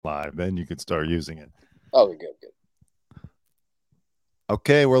Live. Then you can start using it. Oh, good.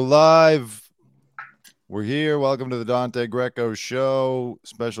 Okay, we're live. We're here. Welcome to the Dante Greco Show.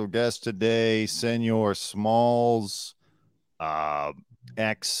 Special guest today, Senor Smalls,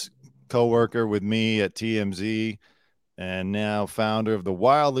 ex co-worker with me at TMZ, and now founder of the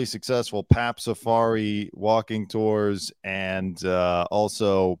wildly successful Pap Safari walking tours, and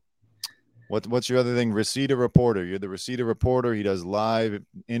also what's your other thing? Reseda reporter. You're the Reseda reporter. He does live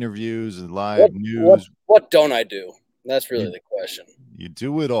interviews and live news. What don't I do? That's really You, the question. you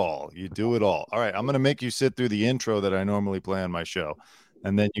do it all. You do it all. All right, I'm going to make you sit through the intro that I normally play on my show,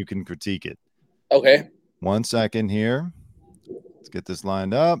 and then you can critique it. Okay. 1 second here. Let's get this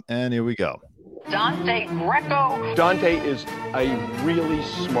lined up, and here we go. Dante Greco. Dante is a really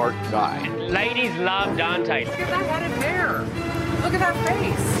smart guy. Ladies love Dante. Look at that head of hair. Look at that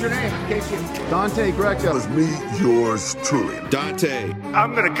face. What's your name, Casey? Dante Greco. Is me, yours truly. Dante,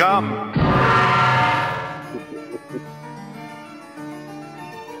 I'm gonna come.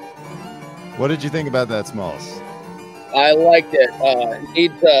 What did you think about that, Smalls? I liked it.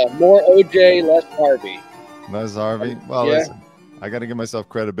 Needs more OJ, less Harvey. Less Harvey? Well, Yeah. listen, I got to give myself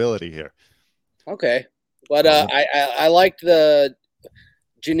credibility here. Okay. But I liked the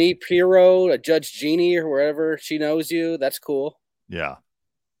Jeannie Pirro, Judge Jeannie, or wherever she knows you. That's cool. Yeah.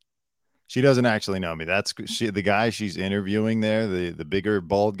 She doesn't actually know me. The guy she's interviewing there, the bigger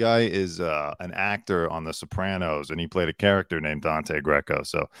bald guy, is an actor on The Sopranos, and he played a character named Dante Greco.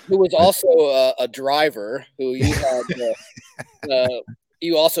 So Who was also a driver who you had.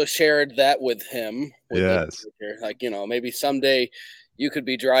 You also shared that with him. Yes. Like, maybe someday you could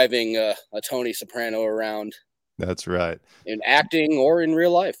be driving a Tony Soprano around. That's right. In acting or in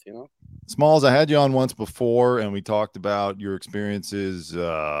real life, Smalls, I had you on once before, and we talked about your experiences as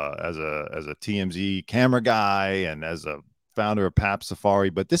a TMZ camera guy and as a founder of Pap Safari.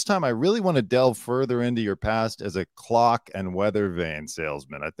 But this time, I really want to delve further into your past as a clock and weather vane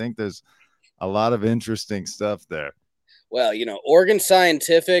salesman. I think there's a lot of interesting stuff there. Well, Oregon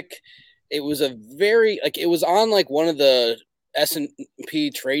Scientific, it was it was on like one of the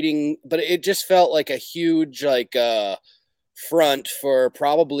S&P trading, but it just felt like a huge front for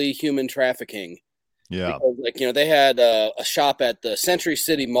probably human trafficking. Yeah. Because, they had a shop at the Century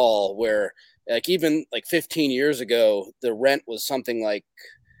City Mall where even 15 years ago, the rent was something like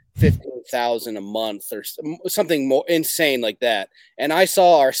 $15,000 a month or something more insane like that. And I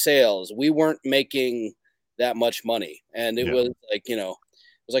saw our sales. We weren't making that much money. And it was it was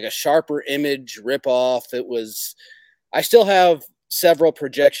like a sharper image ripoff. I still have several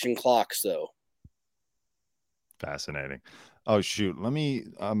projection clocks though. Fascinating. Oh shoot,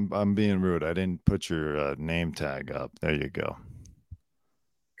 I'm being rude. I didn't put your name tag up. There you go.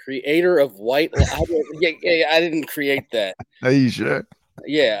 Creator of white. I didn't create that. Are you sure?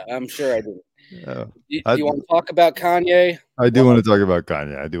 Yeah, I'm sure I didn't. Oh. Do you want to talk about Kanye? I do want to talk about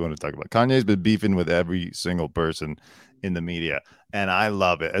Kanye. Kanye's been beefing with every single person in the media, and I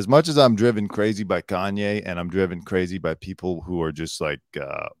love it. As much as I'm driven crazy by Kanye, and I'm driven crazy by people who are just like,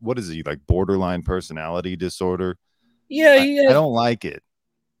 what is he, like borderline personality disorder? Yeah, I don't like it.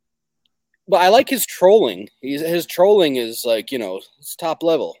 But I like his trolling. His trolling is it's top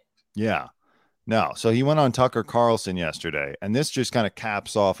level. Yeah. No, so he went on Tucker Carlson yesterday, and this just kind of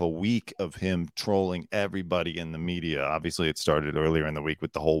caps off a week of him trolling everybody in the media. Obviously, it started earlier in the week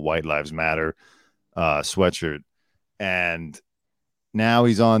with the whole White Lives Matter sweatshirt, and now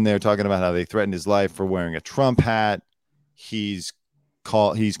he's on there talking about how they threatened his life for wearing a Trump hat. He's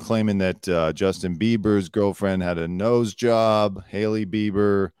claiming that Justin Bieber's girlfriend had a nose job, Hailey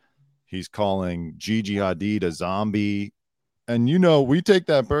Bieber. He's calling Gigi Hadid a zombie. And, we take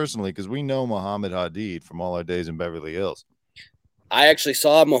that personally because we know Muhammad Hadid from all our days in Beverly Hills. I actually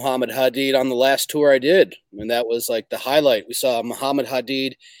saw Muhammad Hadid on the last tour I did. And that was like the highlight. We saw Muhammad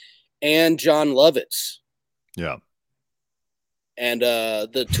Hadid and John Lovitz. Yeah. And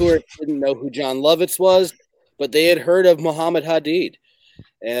the tour didn't know who John Lovitz was, but they had heard of Muhammad Hadid.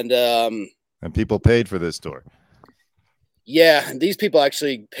 And people paid for this tour. Yeah, these people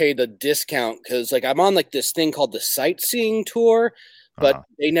actually paid a discount because I'm on this thing called the sightseeing tour, but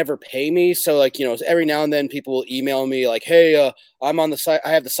they never pay me. So every now and then people will email me like, hey, I'm on the site. I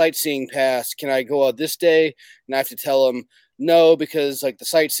have the sightseeing pass. Can I go out this day? And I have to tell them no, because the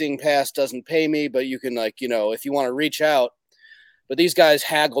sightseeing pass doesn't pay me, but you can if you want to reach out. But these guys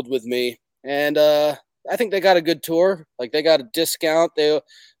haggled with me, and I think they got a good tour. They got a discount.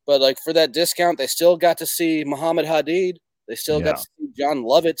 But for that discount, they still got to see Muhammad Hadid. They still got to see John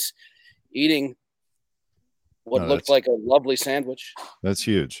Lovitz eating what looked like a lovely sandwich. That's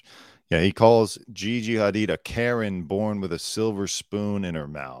huge. Yeah, he calls Gigi Hadid a Karen born with a silver spoon in her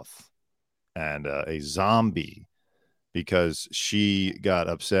mouth and a zombie because she got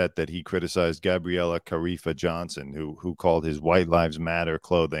upset that he criticized Gabriella Carifa Johnson, who called his White Lives Matter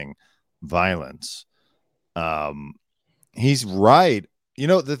clothing violence. He's right. You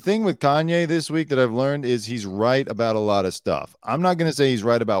know, the thing with Kanye this week that I've learned is he's right about a lot of stuff. I'm not going to say he's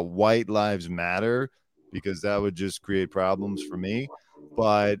right about White Lives Matter because that would just create problems for me.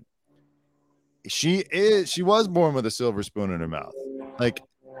 But she was born with a silver spoon in her mouth. Like,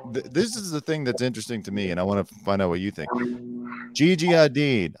 this is the thing that's interesting to me, and I want to find out what you think. Gigi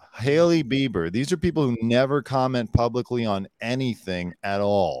Hadid, Hailey Bieber, these are people who never comment publicly on anything at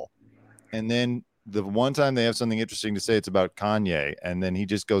all. And then the one time they have something interesting to say, it's about Kanye, and then he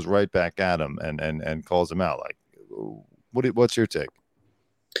just goes right back at him and calls him out. Like, what's your take?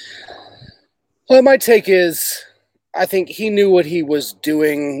 Well, my take is, I think he knew what he was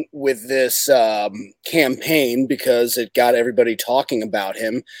doing with this campaign because it got everybody talking about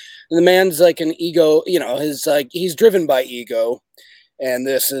him. And the man's like an ego, he's driven by ego, and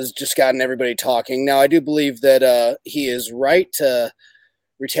this has just gotten everybody talking. Now, I do believe that he is right to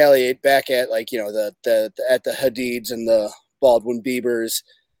retaliate back at the Hadids and the Baldwin Biebers,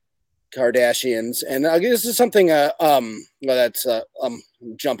 Kardashians, and this is something. That's I'm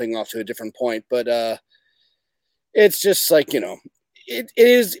jumping off to a different point, but it's just like it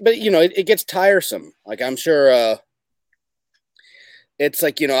is, but it gets tiresome. Like I'm sure it's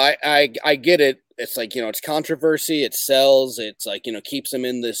like I get it. It's like it's controversy. It sells. It's like keeps them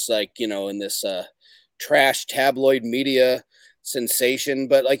in this in this trash tabloid media sensation.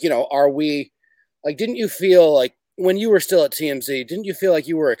 But are we didn't you feel like when you were still at TMZ, didn't you feel like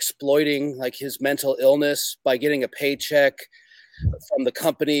you were exploiting like his mental illness by getting a paycheck from the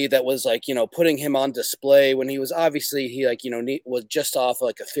company that was putting him on display when he was obviously was just off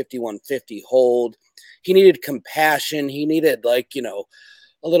like a 5150 hold. He needed compassion. He needed a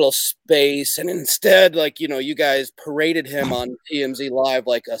little space, and instead you guys paraded him on TMZ Live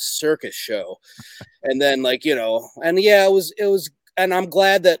like a circus show. And then and yeah, it was, and I'm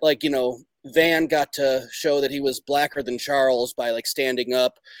glad that Van got to show that he was blacker than Charles by standing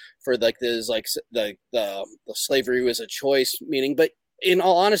up for this the slavery was a choice meaning. But in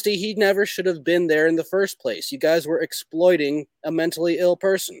all honesty, he never should have been there in the first place. You guys were exploiting a mentally ill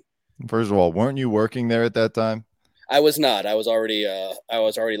person. First of all, weren't you working there at that time? I was not. I was already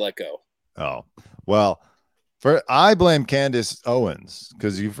let go. Oh, well, I blame Candace Owens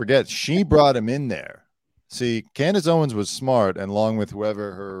because you forget she brought him in there. See, Candace Owens was smart, and along with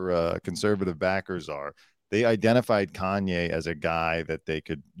whoever her conservative backers are, they identified Kanye as a guy that they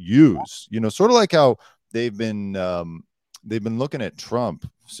could use. Sort of like how they've been looking at Trump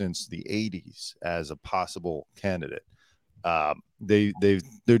since the 80s as a possible candidate.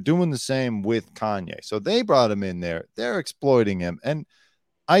 They're doing the same with Kanye. So they brought him in there. They're exploiting him, and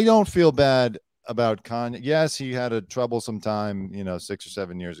I don't feel bad about Kanye. Yes, he had a troublesome time, 6 or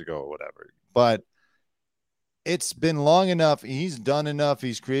 7 years ago or whatever, but it's been long enough. He's done enough.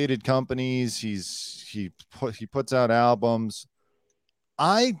 He's created companies. He puts out albums.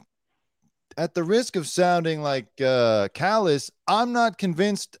 At the risk of sounding like callous, I'm not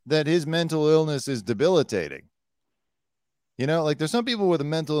convinced that his mental illness is debilitating. There's some people with a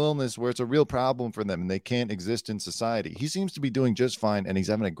mental illness where it's a real problem for them and they can't exist in society. He seems to be doing just fine and he's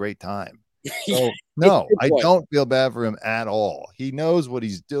having a great time. So, no, I don't feel bad for him at all. He knows what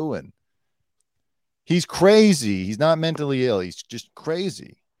he's doing. He's crazy. He's not mentally ill. He's just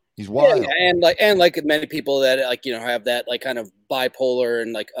crazy. He's wild. Yeah, and like many people that have that kind of bipolar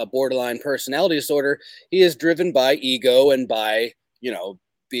and a borderline personality disorder, he is driven by ego and by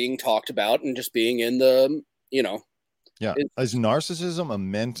being talked about and just being in the Yeah. Is narcissism a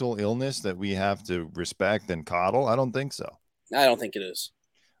mental illness that we have to respect and coddle? I don't think so. I don't think it is.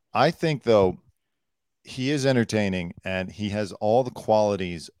 I think, though, he is entertaining and he has all the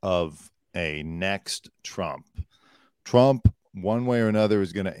qualities of a next Trump. Trump, one way or another,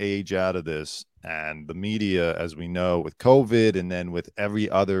 is going to age out of this. And the media, as we know, with COVID and then with every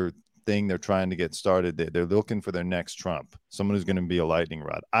other thing they're trying to get started, they're looking for their next Trump, someone who's going to be a lightning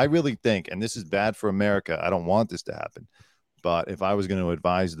rod. I really think, and this is bad for America, I don't want this to happen, but if I was going to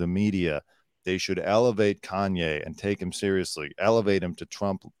advise the media, they should elevate Kanye and take him seriously, elevate him to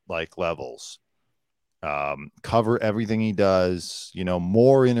Trump-like levels, cover everything he does,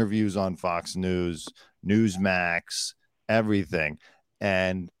 more interviews on Fox News, Newsmax, everything,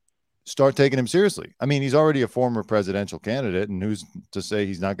 and start taking him seriously. I mean, he's already a former presidential candidate, and who's to say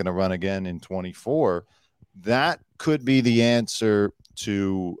he's not going to run again in 24? That could be the answer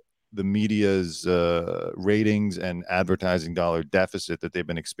to the media's ratings and advertising dollar deficit that they've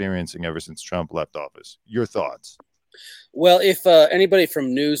been experiencing ever since Trump left office. Your thoughts? Well, if anybody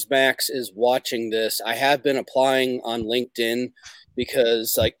from Newsmax is watching this, I have been applying on LinkedIn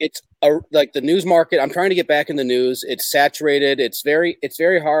because like like the news market. I'm trying to get back in the news. It's saturated. It's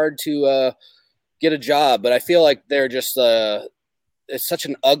very hard to get a job, but I feel like they're just it's such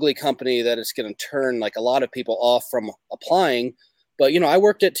an ugly company that it's going to turn like a lot of people off from applying. But I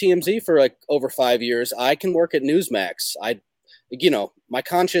worked at TMZ for like over 5 years. I can work at Newsmax. My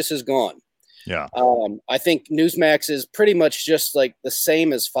conscience is gone. Yeah. I think Newsmax is pretty much just like the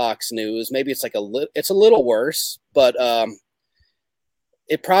same as Fox News. Maybe it's like it's a little worse, but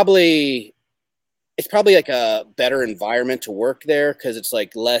it's probably like a better environment to work there because it's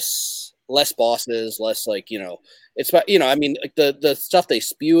like less bosses, less like it's about I mean like the stuff they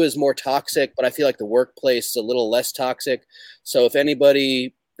spew is more toxic, but I feel like the workplace is a little less toxic. So if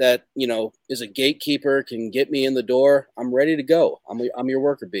anybody that is a gatekeeper can get me in the door, I'm ready to go. I'm your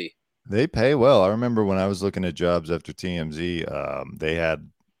worker bee. They pay well. I remember when I was looking at jobs after TMZ,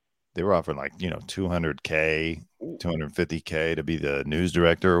 they were offering like, $200K, $250K to be the news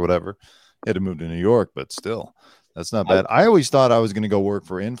director or whatever. He had to move to New York, but still, that's not bad. I always thought I was going to go work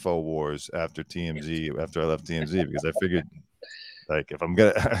for InfoWars after I left TMZ, because I figured like if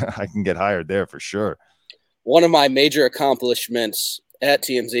I can get hired there for sure. One of my major accomplishments at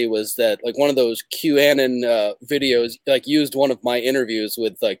TMZ was that like one of those QAnon videos like used one of my interviews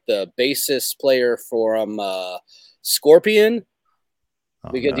with like the bassist player from Scorpion,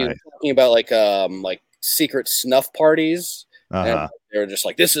 because he was talking about like secret snuff parties. And they were just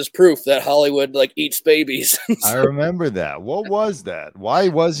like, this is proof that Hollywood like eats babies. I remember that. What was that? Why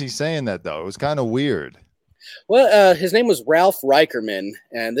was he saying that though? It was kind of weird. Well, his name was Ralph Reicherman,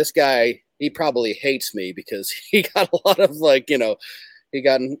 and this guy, he probably hates me because he got a lot of like he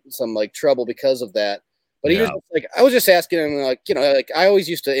got in some like trouble because of that. But he was like, I was just asking him like, like I always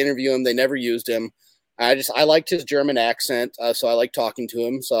used to interview him. They never used him. I liked his German accent. So I liked talking to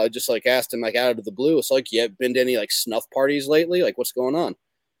him. So I just like asked him like out of the blue. It's like, you have been to any like snuff parties lately? Like what's going on?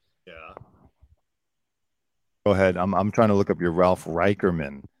 Yeah. Go ahead. I'm trying to look up your Ralph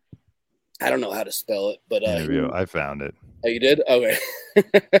Reicherman. I don't know how to spell it, but interview. I found it. Oh, you did? Okay.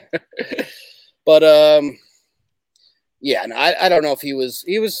 But yeah, and I don't know if he was,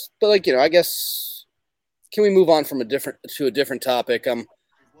 but like I guess, can we move on from a different topic? I'm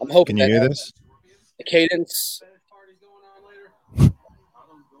hoping. Can you hear this? The cadence.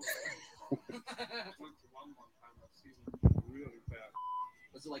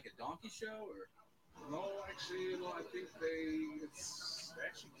 Was it like a donkey show or? No, actually, I think they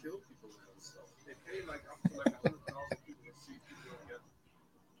actually kill people and stuff. They pay like up to like 100,000 people to see people get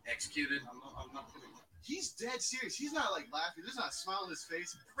executed. I'm not kidding. He's dead serious. He's not like laughing. There's not a smile on his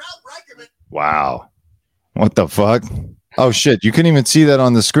face. Ralph Reicherman. Wow. What the fuck? Oh shit. You couldn't even see that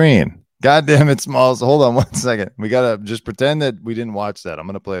on the screen. God damn it, Smalls. Hold on 1 second. We got to just pretend that we didn't watch that. I'm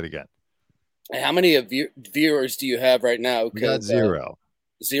going to play it again. How many viewers do you have right now? We got zero.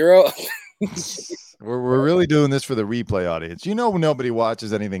 Zero? We're really doing this for the replay audience. Nobody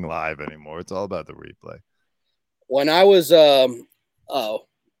watches anything live anymore. It's all about the replay. When I was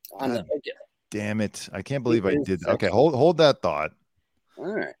damn it. I can't believe I did. Okay, hold that thought.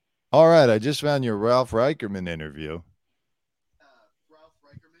 All right. I just found your Ralph Reicherman interview. Ralph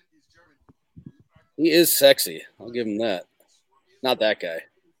Reicherman is German. He is sexy. I'll give him that. Not that guy.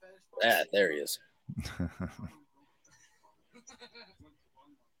 There he is.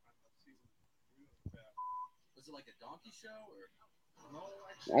 Was it like a donkey show or? No,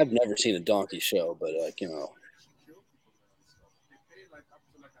 actually, I've never seen a donkey show, but like they pay like up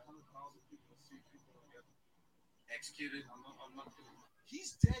to like 100,000 people to see people get executed. I'm not kidding.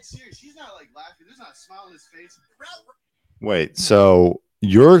 He's dead serious. He's not like laughing. There's not a smile on his face. Wait, so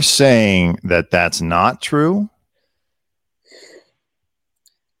you're saying that that's not true?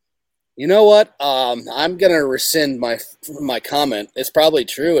 You know what? I'm gonna rescind my comment. It's probably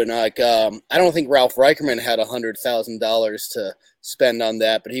true, and like I don't think Ralph Reicherman had $100,000 to spend on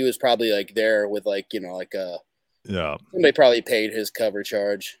that, but he was probably like there with like somebody probably paid his cover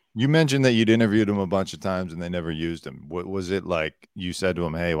charge. You mentioned that you'd interviewed him a bunch of times and they never used him. What was it like? You said to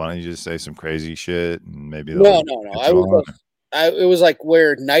him, "Hey, why don't you just say some crazy shit?" And maybe no. It was like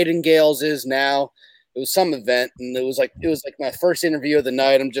where Nightingale's is now. It was some event, and it was like my first interview of the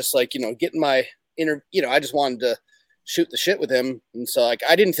night. I'm just like getting my I just wanted to shoot the shit with him, and so like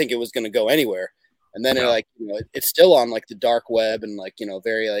I didn't think it was going to go anywhere. And then it's still on like the dark web, and like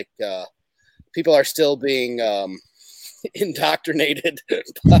very like people are still being indoctrinated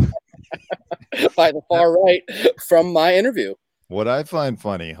by the far right from my interview. What I find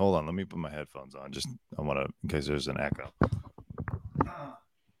funny, hold on, let me put my headphones on. Just I want to, in case there's an echo.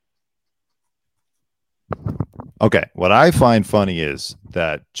 Okay, what I find funny is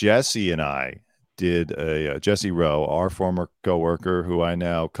that Jesse and I did Jesse Rowe, our former coworker, who I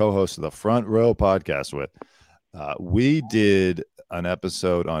now co-host the Front Row podcast with. We did an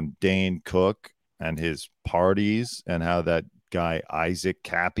episode on Dane Cook and his parties and how that guy Isaac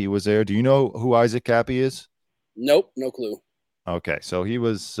Cappy was there. Do you know who Isaac Cappy is? Nope, no clue. Okay, so he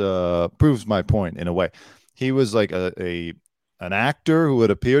was proves my point in a way. He was like an actor who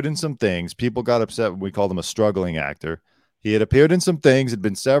had appeared in some things. People got upset when we called him a struggling actor. He had appeared in some things. It'd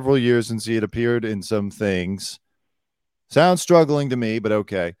been several years since he had appeared in some things. Sounds struggling to me, but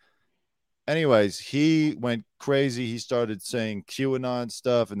okay. Anyways, he went crazy. He started saying QAnon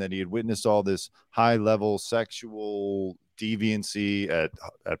stuff, and then he had witnessed all this high-level sexual deviancy at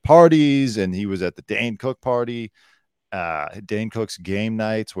parties, and he was at the Dane Cook party. Dane Cook's game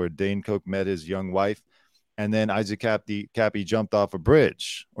nights where Dane Cook met his young wife, and then Isaac Cappy jumped off a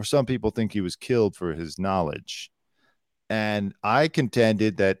bridge, or some people think he was killed for his knowledge. And I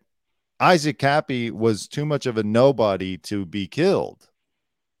contended that Isaac Cappy was too much of a nobody to be killed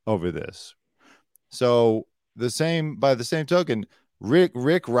over this. So by the same token, Rick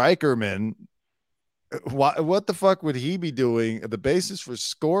Reicherman, what the fuck would he be doing? The basis for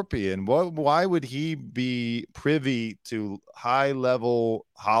Scorpion. Why would he be privy to high-level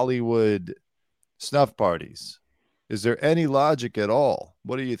Hollywood snuff parties? Is there any logic at all?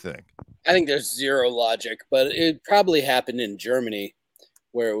 What do you think? I think there's zero logic, but it probably happened in Germany,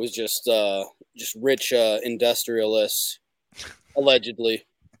 where it was just rich industrialists, allegedly.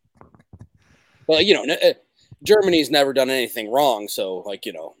 But Germany's never done anything wrong, so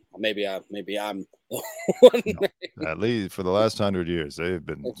maybe I'm one. At least for the last 100 years, they've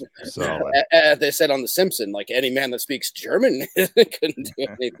been solid. As they said on The Simpsons, like any man that speaks German couldn't do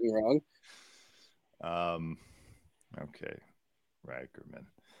anything wrong. Okay, Reicherman.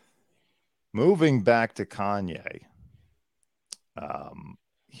 Moving back to Kanye,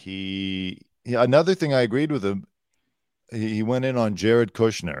 another thing I agreed with him. He went in on Jared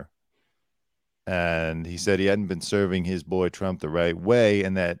Kushner. And he said he hadn't been serving his boy Trump the right way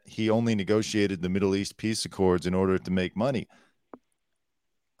and that he only negotiated the Middle East peace accords in order to make money.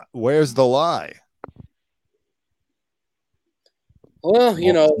 Where's the lie? Well,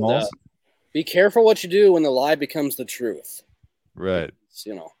 be careful what you do when the lie becomes the truth. Right.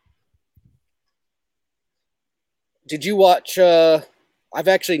 Did you watch I've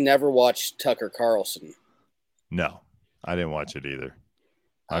actually never watched Tucker Carlson. No, I didn't watch it either.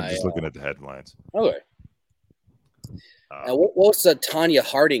 I'm just looking at the headlines. Okay. Now, what's the Tanya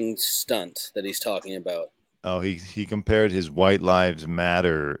Harding stunt that he's talking about? Oh, he compared his White Lives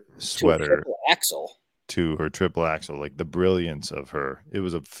Matter sweater to her triple axel, like the brilliance of her. It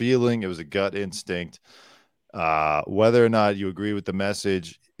was a feeling. It was a gut instinct. Whether or not you agree with the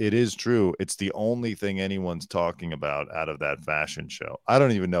message, it is true. It's the only thing anyone's talking about out of that fashion show. I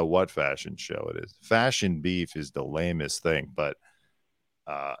don't even know what fashion show it is. Fashion beef is the lamest thing, but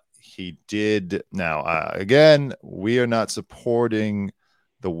he did. Now, again, we are not supporting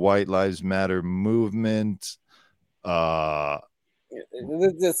the White Lives Matter movement. Can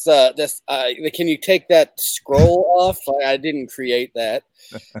you take that scroll off? I didn't create that.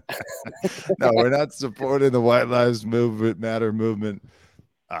 No, we're not supporting the White Lives Matter movement.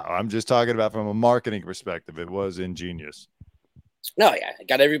 I'm just talking about from a marketing perspective. It was ingenious. No, yeah, it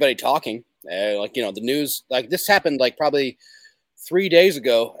got everybody talking. The news, like this happened like probably 3 days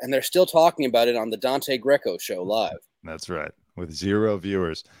ago, and they're still talking about it on the Dante Greco show live. That's right, with 0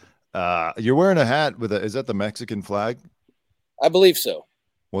 viewers. You're wearing a hat with is that the Mexican flag? I believe so.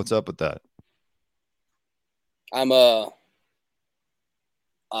 What's up with that? Well,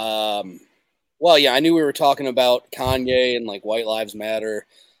 yeah, I knew we were talking about Kanye and like White Lives Matter,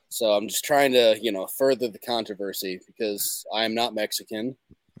 so I'm just trying to, further the controversy because I am not Mexican,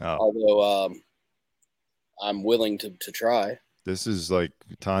 although I'm willing to try. This is like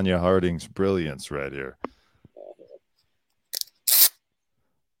Tanya Harding's brilliance right here.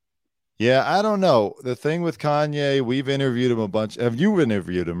 Yeah, I don't know. The thing with Kanye, we've interviewed him a bunch. Have you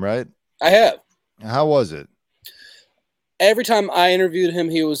interviewed him, right? I have. How was it? Every time I interviewed him,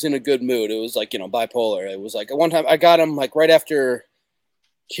 he was in a good mood. It was like, bipolar. It was like one time I got him like right after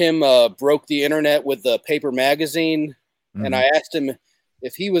Kim broke the internet with the paper magazine. Mm-hmm. And I asked him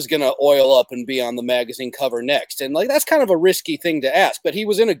if he was going to oil up and be on the magazine cover next. And like, that's kind of a risky thing to ask, but he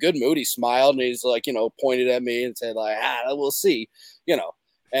was in a good mood. He smiled and he's like, pointed at me and said like, we'll see,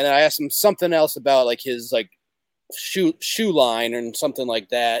 And I asked him something else about like his like shoe line and something like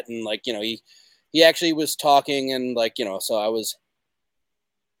that. And like, he he actually was talking, and like, you know, so I was,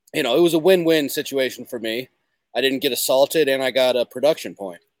 you know, it was a win-win situation for me. I didn't get assaulted, and I got a production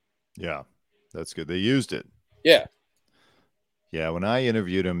point. Yeah, that's good. They used it. Yeah. Yeah, when I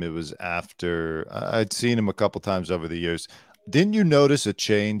interviewed him, it was after I'd seen him a couple times over the years. Didn't you notice a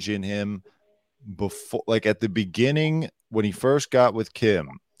change in him before, like at the beginning when he first got with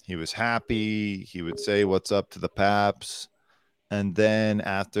Kim? He was happy. He would say, "What's up?" to the Paps. And then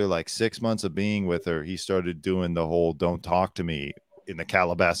after like 6 months of being with her, he started doing the whole "don't talk to me" in the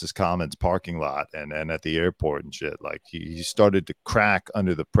Calabasas Commons parking lot and at the airport and shit. Like he started to crack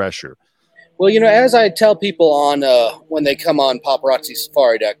under the pressure. Well, you know, as I tell people on when they come on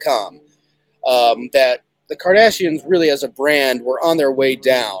paparazzisafari.com, that the Kardashians really as a brand were on their way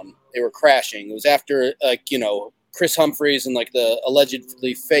down. They were crashing. It was after, like, you know, Chris Humphries and like the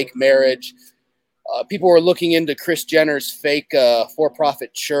allegedly fake marriage. People were looking into Kris Jenner's fake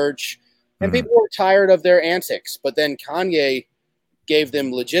for-profit church, and people were tired of their antics. But then Kanye gave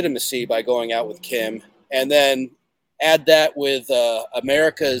them legitimacy by going out with Kim, and then add that with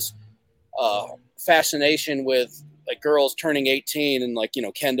America's fascination with like girls turning 18 and like, you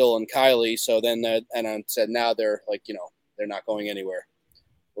know, Kendall and Kylie. So then and I said, now they're like, you know, they're not going anywhere.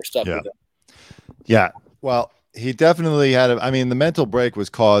 We're stuck with it. Yeah. Well, he definitely had I mean, the mental break was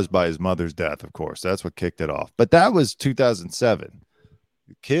caused by his mother's death, of course. That's what kicked it off. But that was 2007.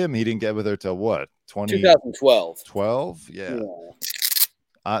 Kim, he didn't get with her till what? 2012. 12? Yeah.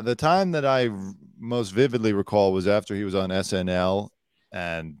 The time that I most vividly recall was after he was on SNL,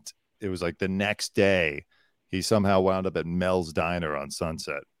 and it was like the next day he somehow wound up at Mel's Diner on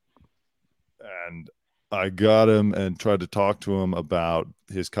Sunset. And I got him and tried to talk to him about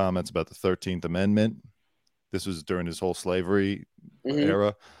his comments about the 13th Amendment. This was during his whole slavery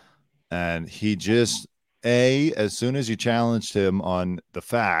era. And he just, as soon as you challenged him on the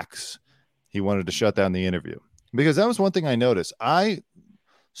facts, he wanted to shut down the interview. Because that was one thing I noticed. I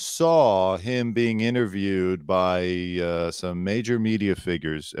saw him being interviewed by some major media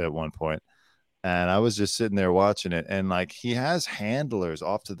figures at one point, and I was just sitting there watching it, and like he has handlers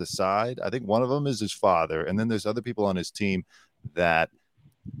off to the side. I think one of them is his father, and then there's other people on his team that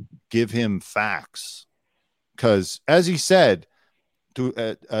give him facts, because as he said,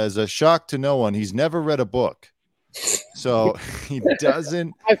 as a shock to no one, he's never read a book, so he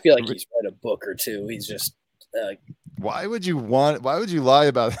doesn't. I feel like he's read a book or two. He's just why would you lie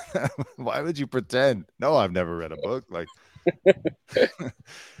about that? Why would you pretend? No, I've never read a book. Like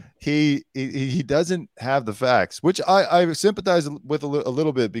he doesn't have the facts, which I sympathize with a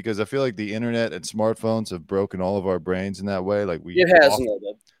little bit, because I feel like the internet and smartphones have broken all of our brains in that way. Like we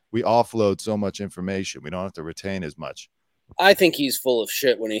offload so much information. We don't have to retain as much. I think he's full of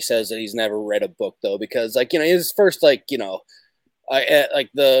shit when he says that he's never read a book, though, because like, you know, his first, like, you know, like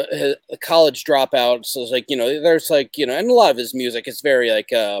the college dropout. So it's like, you know, there's like, you know, and a lot of his music is very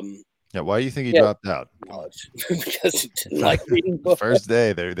like, yeah. Why do you think he dropped out? College. Because he didn't like reading books. First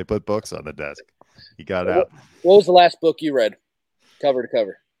day they put books on the desk. He got out. What was the last book you read, cover to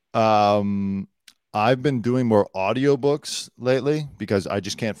cover? I've been doing more audiobooks lately because I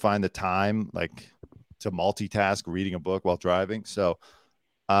just can't find the time, like, to multitask reading a book while driving. So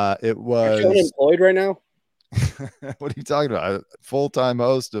it was. Are you unemployed right now? What are you talking about? Full-time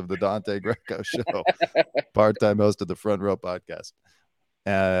host of the Dante Greco show, part-time host of the Front Row podcast.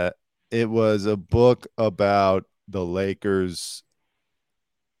 It was a book about the Lakers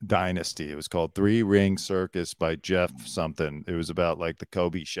dynasty. It was called 3 Ring Circus by Jeff something. It was about like the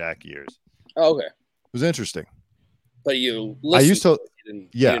Kobe Shaq years. Oh, okay. It was interesting. But you didn't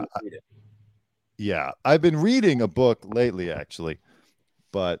read it. Yeah. I've been reading a book lately, actually,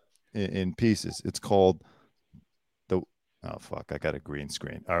 but in pieces. It's called oh, fuck. I got a green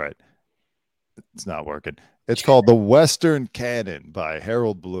screen. All right. It's not working. It's called The Western Canon by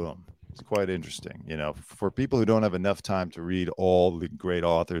Harold Bloom. It's quite interesting. You know, for people who don't have enough time to read all the great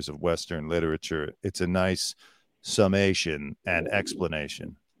authors of Western literature, it's a nice summation and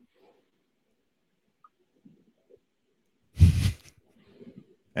explanation.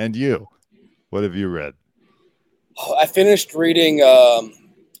 And you, what have you read? I finished reading A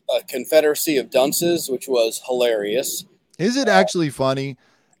Confederacy of Dunces, which was hilarious. Is it actually funny?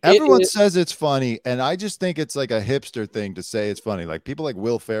 Everyone says it's funny, and I just think it's like a hipster thing to say it's funny. Like people like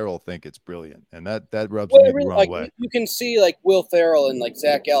Will Ferrell think it's brilliant, and that rubs me the wrong way. You can see like Will Ferrell and like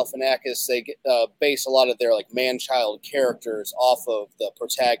Zach Galifianakis, they base a lot of their like man-child characters off of the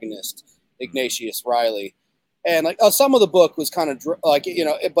protagonist Ignatius Riley, and like some of the book was kind of like, you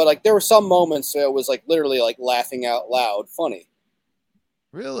know, but like there were some moments where it was like literally like laughing out loud, funny.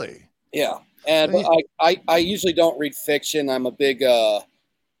 Really? Yeah, and I usually don't read fiction. I'm a big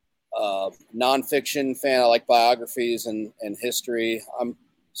nonfiction fan. I like biographies and history. I'm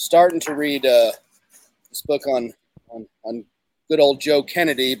starting to read this book on good old Joe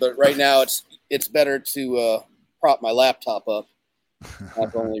Kennedy, but right now it's better to prop my laptop up.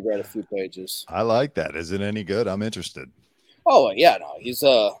 I've only read a few pages. I like that. Is it any good? I'm interested. Oh yeah, no, he's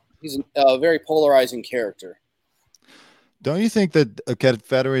a very polarizing character. Don't you think that a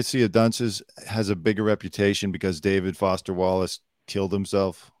Confederacy of Dunces has a bigger reputation because David Foster Wallace killed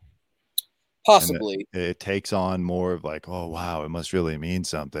himself? Possibly. It takes on more of like, oh wow, it must really mean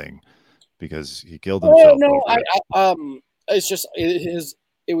something because he killed himself. No, it's just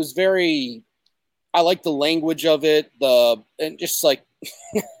it was very. I like the language of it, and just like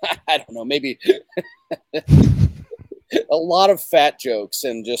I don't know, maybe a lot of fat jokes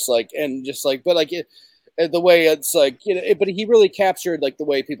and just like, but like the way it's like, but he really captured like the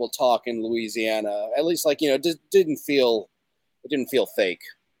way people talk in Louisiana. At least like it didn't feel fake.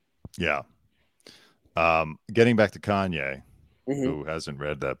 Yeah. Getting back to Kanye, Mm-hmm. who hasn't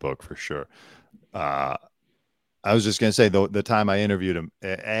read that book for sure. I was just gonna say the time I interviewed him,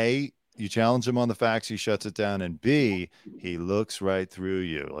 A, you challenge him on the facts, he shuts it down, and B, he looks right through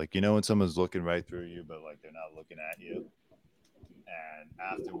you. Like, when someone's looking right through you, but like they're not looking at you. And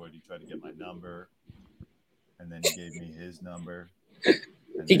afterward, he tried to get my number, and then he gave me his number.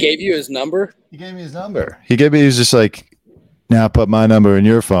 He gave you his number? He gave me his number. He was just like, now put my number in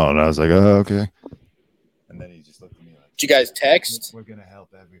your phone. I was like, oh, okay. And then he just looked at me like, did you guys text? We're gonna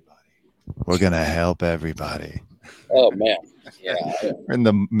help everybody. We're gonna help everybody. Oh man. Yeah. In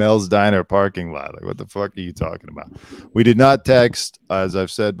the Mel's Diner parking lot. Like, what the fuck are you talking about? We did not text, as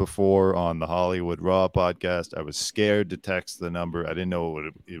I've said before on the Hollywood Raw podcast. I was scared to text the number. I didn't know what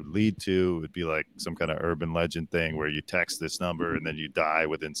it would lead to. It would be like some kind of urban legend thing where you text this number and then you die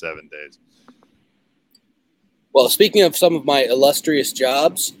within 7 days. Well, speaking of some of my illustrious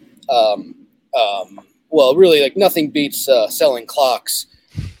jobs, well, really, like nothing beats selling clocks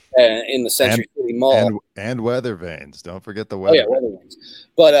in the Century City Mall. And weather vanes. Don't forget the weather. Oh, yeah, weather vanes.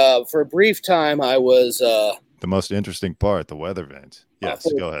 But for a brief time, I was... the most interesting part, the weather vanes. Yes,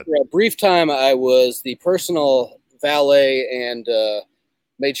 go ahead. For a brief time, I was the personal valet and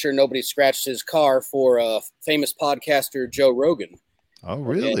made sure nobody scratched his car for famous podcaster Joe Rogan. Oh,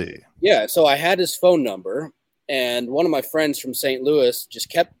 really? And, yeah, so I had his phone number, and one of my friends from St. Louis just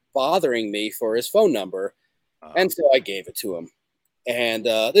kept bothering me for his phone number, and so I gave it to him. And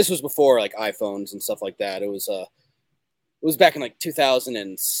this was before like iPhones and stuff like that. It was back in like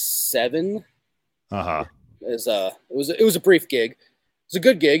 2007. Uh-huh. It was a brief gig. It was a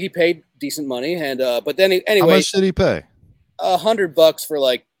good gig. He paid decent money, and but then anyway, how much did he pay? $100 for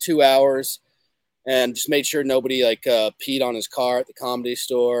like 2 hours, and just made sure nobody like peed on his car at the Comedy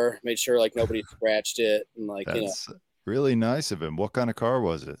Store. Made sure like nobody scratched it, and like that's really nice of him. What kind of car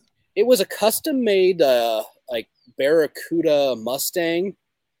was it? It was a custom made like Barracuda Mustang.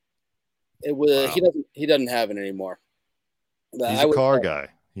 It was wow. He doesn't have it anymore. He's a car guy.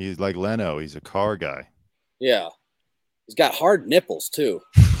 He's like Leno. He's a car guy. Yeah, he's got hard nipples too.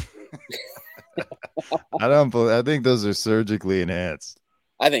 I think those are surgically enhanced.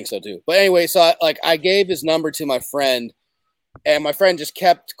 I think so too. But anyway, so I gave his number to my friend, and my friend just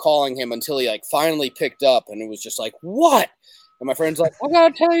kept calling him until he like finally picked up, and it was just like, what? And my friend's like, I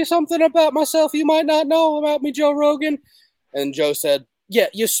gotta tell you something about myself you might not know about me, Joe Rogan. And Joe said, yeah,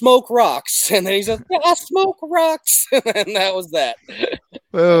 you smoke rocks. And then he said, yeah, I smoke rocks. And that was that.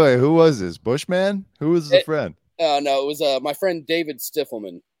 Wait, who was this? Bushman? Who was the friend? No, it was my friend David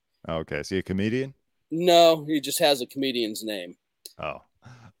Stiffelman. Okay, is he a comedian? No, he just has a comedian's name. Oh.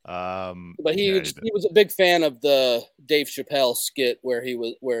 But he was a big fan of the Dave Chappelle skit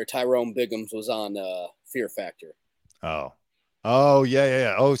where Tyrone Biggums was on Fear Factor. Oh,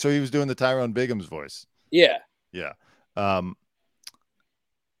 yeah. Oh, so he was doing the Tyrone Biggums voice. Yeah. Yeah.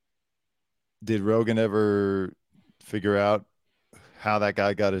 Did Rogan ever figure out how that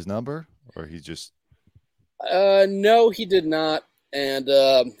guy got his number, or he just? No, he did not. And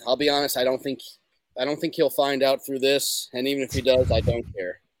I'll be honest, I don't think he'll find out through this. And even if he does, I don't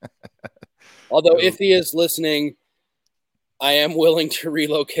care. Although, if he is listening, I am willing to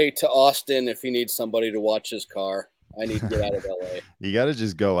relocate to Austin if he needs somebody to watch his car. I need to get out of LA. You got to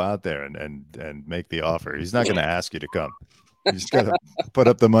just go out there and make the offer. He's not going to ask you to come. You just got to put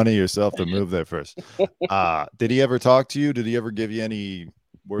up the money yourself to move there first. Did he ever talk to you? Did he ever give you any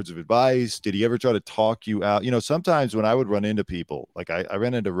words of advice? Did he ever try to talk you out? Sometimes when I would run into people, like I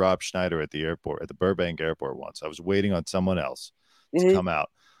ran into Rob Schneider at the airport, at the Burbank airport once. I was waiting on someone else to come out.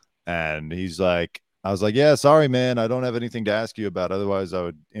 And he's like, I was like, yeah, sorry, man. I don't have anything to ask you about. Otherwise, I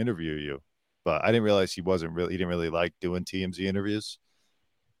would interview you. But I didn't realize he didn't really like doing TMZ interviews.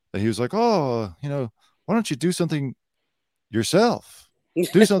 that he was like, oh, why don't you do something yourself?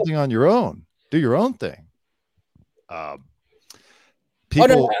 Do something on your own. Do your own thing. Oh no,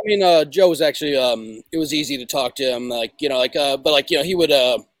 People. I mean, Joe was actually it was easy to talk to him, but he would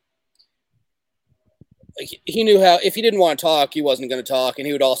he knew how, if he didn't want to talk, he wasn't going to talk, and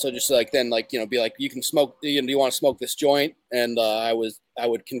he would also just be like, you can smoke, do you want to smoke this joint? And I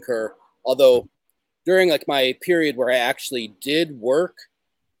would concur. Although during like my period where I actually did work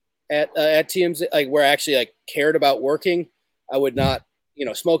at TMZ, like where I actually like cared about working, I would not,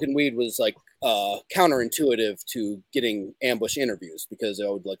 smoking weed was like counterintuitive to getting ambush interviews, because I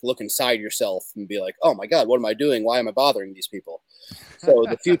would like look inside yourself and be like, oh my God, what am I doing? Why am I bothering these people? So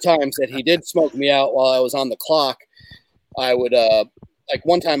the few times that he did smoke me out while I was on the clock, I would like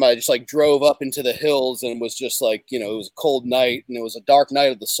one time I just like drove up into the hills and was just like, it was a cold night and it was a dark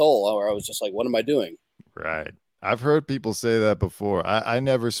night of the soul, where I was just like, what am I doing? Right. I've heard people say that before. I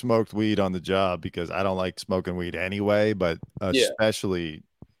never smoked weed on the job because I don't like smoking weed anyway, but especially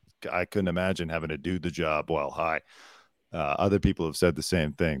I couldn't imagine having to do the job while high. Other people have said the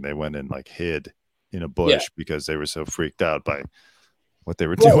same thing. They went and like hid in a bush because they were so freaked out by what they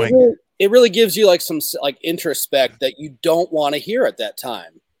were doing. It really gives you like some like introspect that you don't want to hear at that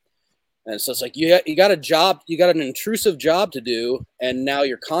time. And so it's like you got a job, you got an intrusive job to do, and now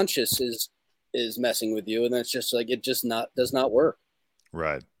your conscience is messing with you, and that's just like it just does not work.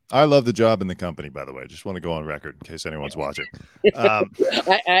 Right. I love the job in the company, by the way. Just want to go on record in case anyone's watching. I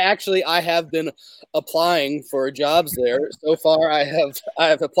have been applying for jobs there. So far, I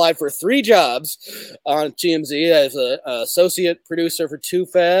have applied for 3 jobs on TMZ as an associate producer for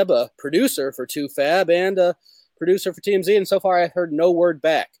 2Fab, a producer for 2Fab, and a producer for TMZ. And so far, I've heard no word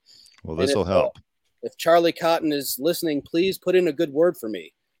back. Well, this will help. If Charlie Cotton is listening, please put in a good word for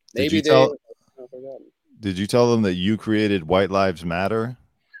me. Did you tell them that you created White Lives Matter?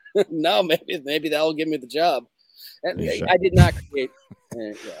 No, maybe that will give me the job. I did not create.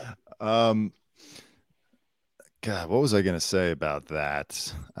 God, what was I going to say about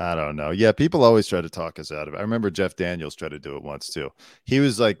that? I don't know. Yeah, people always try to talk us out of it. I remember Jeff Daniels tried to do it once too. He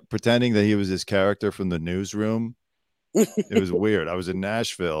was like pretending that he was his character from the newsroom. It was weird. I was in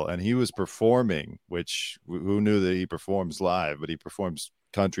Nashville and he was performing, which who knew that he performs live, but he performs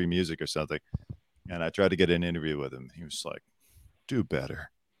country music or something. And I tried to get an interview with him. He was like, do better.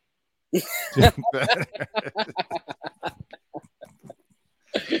 It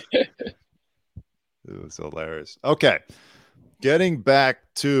was hilarious. Okay, getting back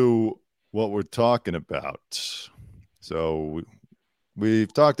to what we're talking about. So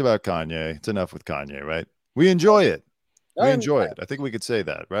we've talked about Kanye. It's enough with Kanye, right? We enjoy it. We enjoy it. I think we could say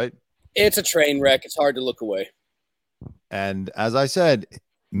that, right? It's a train wreck. It's hard to look away. And as I said,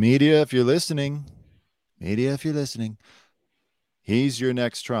 media, if you're listening, he's your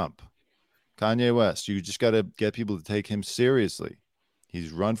next Trump. Kanye West, you just got to get people to take him seriously. He's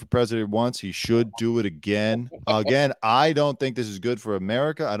run for president once. He should do it again. Again, I don't think this is good for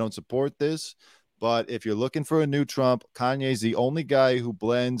America. I don't support this. But if you're looking for a new Trump, Kanye's the only guy who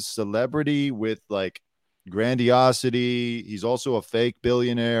blends celebrity with like grandiosity. He's also a fake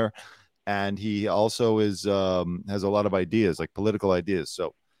billionaire. And he also is has a lot of ideas, like political ideas.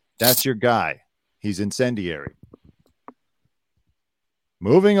 So that's your guy. He's incendiary.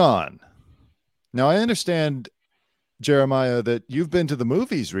 Moving on. Now, I understand, Jeremiah, that you've been to the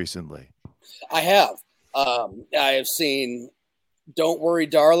movies recently. I have. I have seen Don't Worry,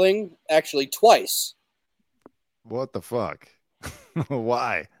 Darling, actually twice. What the fuck?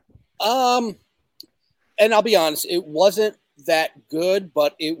 Why? And I'll be honest, it wasn't that good,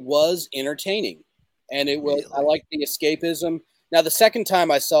 but it was entertaining. And it was, I like the escapism. Now, the second time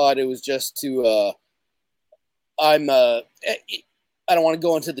I saw it, it was just to, I don't want to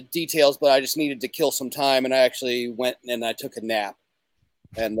go into the details, but I just needed to kill some time, and I actually went and I took a nap.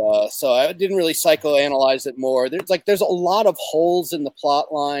 And so I didn't really psychoanalyze it more. There's a lot of holes in the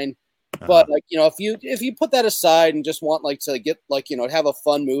plot line, but like, if you put that aside and just want like to get like, have a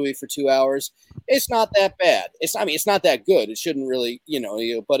fun movie for 2 hours, it's not that bad. It's not that good. It shouldn't really,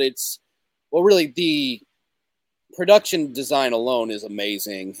 but really the production design alone is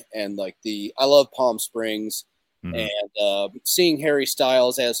amazing. And like I love Palm Springs. Mm-hmm. And seeing Harry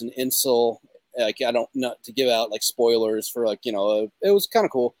Styles as an incel, like I don't not to give out like spoilers for like it was kind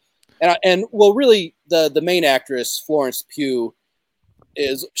of cool, and really the main actress Florence Pugh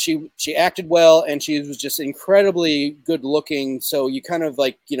is she acted well and she was just incredibly good looking. So you kind of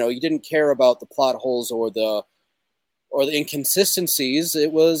like you didn't care about the plot holes or the inconsistencies.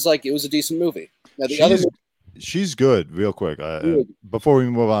 It was a decent movie. Now she's good. Real quick, before we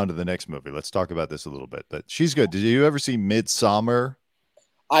move on to the next movie, let's talk about this a little bit. But she's good. Did you ever see Midsommar?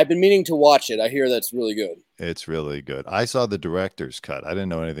 I've been meaning to watch it. I hear that's really good. It's really good. I saw the director's cut. I didn't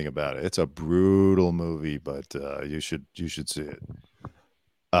know anything about it. It's a brutal movie, but you should see it.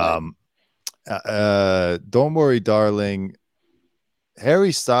 Don't worry, darling.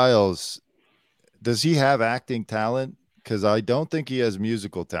 Harry Styles, does he have acting talent? Because I don't think he has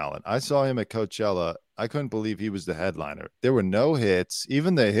musical talent. I saw him at Coachella. I couldn't believe he was the headliner. There were no hits.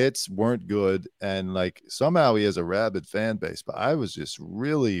 Even the hits weren't good. And like somehow he has a rabid fan base. But I was just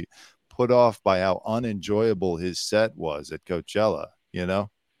really put off by how unenjoyable his set was at Coachella, you know?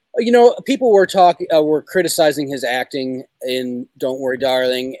 You know, people were were criticizing his acting in Don't Worry,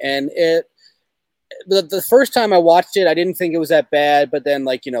 Darling. And the first time I watched it, I didn't think it was that bad. But then,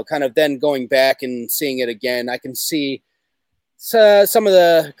 like, you know, kind of then going back and seeing it again, I can see some of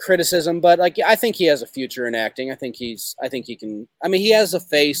the criticism, but like I think he has a future in acting. I think he can. I mean, he has a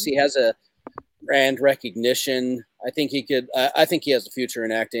face, he has a brand recognition. I think he could. I think he has a future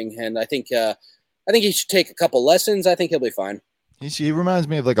in acting, and I think he should take a couple lessons. I think he'll be fine. He reminds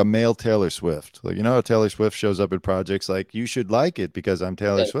me of like a male Taylor Swift. Like, you know how Taylor Swift shows up at projects, like, you should like it because I'm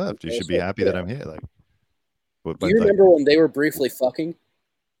Taylor Swift. You should be happy that I'm here. Like, do you remember when they were briefly fucking?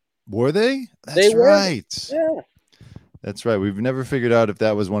 Were they? They were. Right. Yeah. That's right. We've never figured out if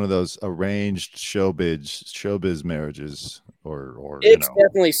that was one of those arranged showbiz marriages or it's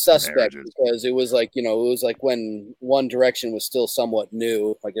definitely suspect marriages. Because it was like, you know, it was like when One Direction was still somewhat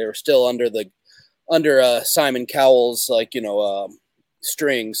new, like they were still under Simon Cowell's, like, you know,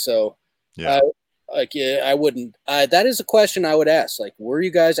 string. So yeah, I wouldn't. That is a question I would ask. Like, were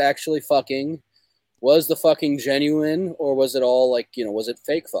you guys actually fucking? Was the fucking genuine, or was it all like, you know, was it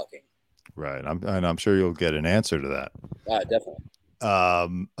fake fucking? Right. I'm sure you'll get an answer to that. Definitely.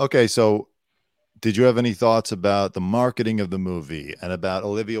 Okay. So did you have any thoughts about the marketing of the movie and about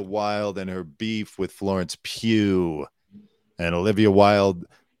Olivia Wilde and her beef with Florence Pugh and Olivia Wilde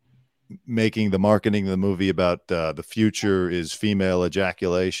making the marketing of the movie about the future is female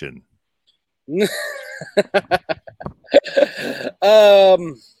ejaculation?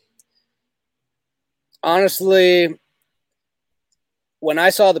 Honestly, when I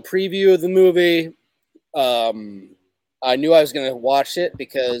saw the preview of the movie, I knew I was going to watch it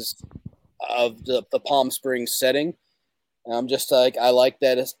because of the Palm Springs setting. I'm just like, I like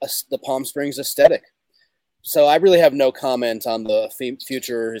that the Palm Springs aesthetic. So I really have no comment on the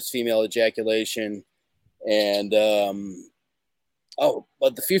future is female ejaculation. And,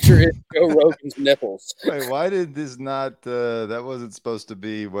 but the future is Joe Rogan's nipples. Wait, why did this not, that wasn't supposed to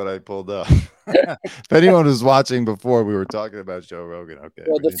be what I pulled up. If anyone was watching before, we were talking about Joe Rogan. Okay.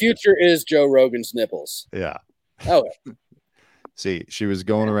 Well, the future is Joe Rogan's nipples. Yeah. Oh. See, she was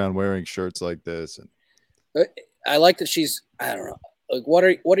going around wearing shirts like this. And I like that she's, I don't know. Like, what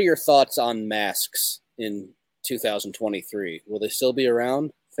are your thoughts on masks in 2023? Will they still be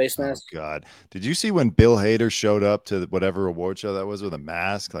around? Face masks? Oh, God. Did you see when Bill Hader showed up to whatever award show that was with a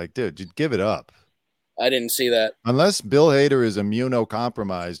mask? Like, dude, give it up. I didn't see that. Unless Bill Hader is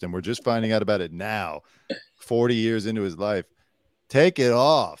immunocompromised and we're just finding out about it now, 40 years into his life, take it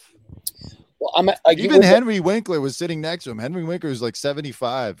off. Well, even Henry Winkler was sitting next to him. Henry Winkler is like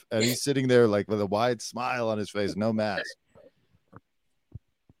 75, and he's sitting there like with a wide smile on his face, no mask.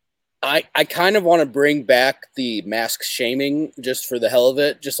 I kind of want to bring back the mask shaming just for the hell of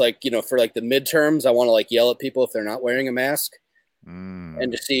it. Just like, you know, for like the midterms, I want to like yell at people if they're not wearing a mask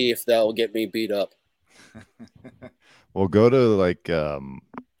and to see if that'll get me beat up. Well, go to like the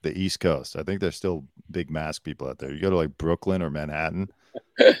East Coast. I think there's still big mask people out there. You go to like Brooklyn or Manhattan.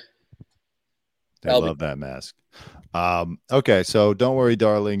 They love that mask. Okay, so don't worry,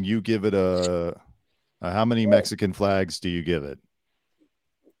 darling. You give it how many Mexican flags do you give it?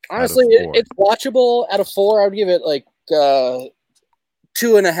 Honestly, it's watchable. Out of 4, I would give it like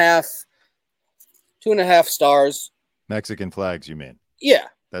 2.5 stars. Mexican flags, you mean? Yeah.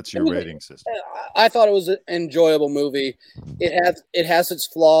 That's your rating system. I thought it was an enjoyable movie. It has its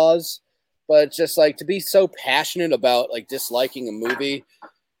flaws, but it's just like to be so passionate about like disliking a movie,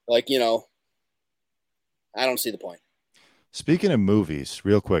 like, you know, I don't see the point. Speaking of movies,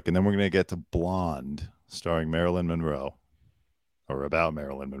 real quick, and then we're going to get to Blonde, starring Marilyn Monroe, or about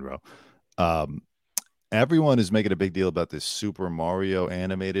Marilyn Monroe. Everyone is making a big deal about this Super Mario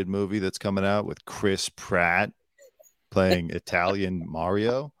animated movie that's coming out with Chris Pratt playing Italian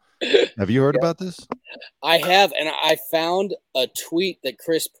Mario. Have you heard about this? I have, and I found a tweet that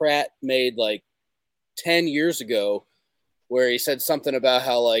Chris Pratt made like 10 years ago where he said something about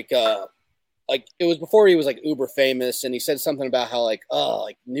how like it was before he was like uber famous, and he said something about how like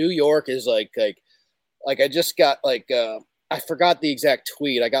New York is like I just got like I forgot the exact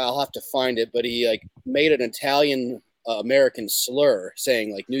tweet. I'll have to find it, but he like made an Italian American slur,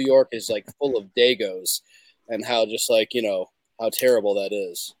 saying like New York is like full of Dagos, and how just like how terrible that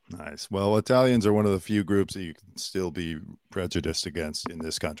is. Nice. Well, Italians are one of the few groups that you can still be prejudiced against in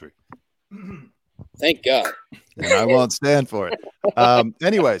this country. Thank God. And I won't stand for it.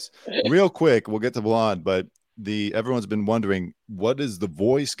 Anyways, real quick, we'll get to Blonde, but everyone's been wondering, what is the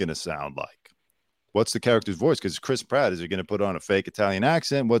voice going to sound like? What's the character's voice? Because Chris Pratt, is he going to put on a fake Italian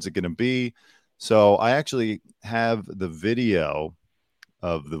accent? What's it going to be? So I actually have the video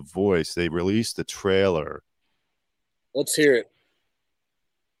of the voice. They released the trailer. Let's hear it.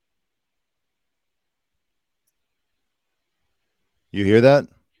 You hear that?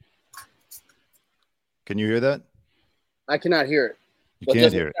 Can you hear that? I cannot hear it. You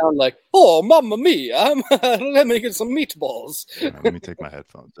can't hear it. Sound like, oh, mamma mia! Let me get some meatballs. Right, let me take my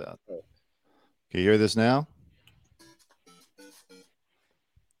headphones out. Can you hear this now?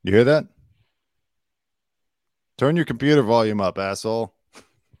 You hear that? Turn your computer volume up, asshole.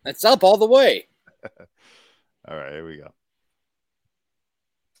 It's up all the way. All right, here we go.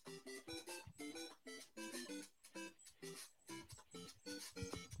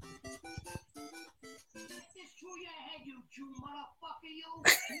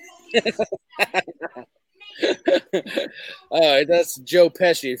 All right, that's Joe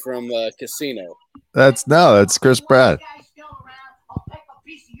Pesci from Casino. That's Chris Pratt.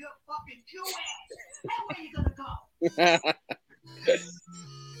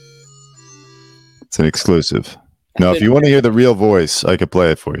 It's an exclusive. No, if you want to hear the real voice, I could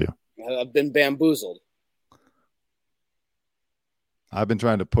play it for you. I've been bamboozled. I've been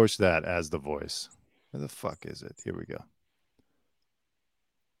trying to push that as the voice. Where the fuck is it? Here we go.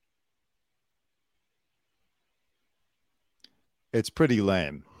 It's pretty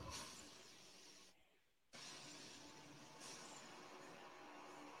lame.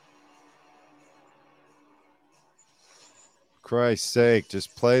 Christ's sake,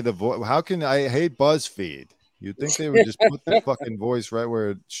 just play the voice. How can I hate BuzzFeed? You'd think they would just put the fucking voice right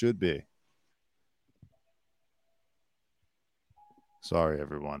where it should be. Sorry,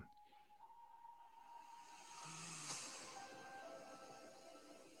 everyone.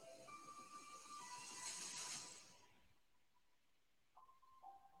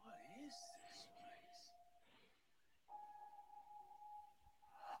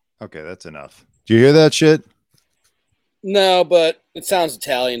 Okay, that's enough. Do you hear that shit? No, but it sounds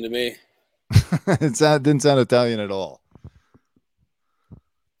Italian to me. It didn't sound Italian at all.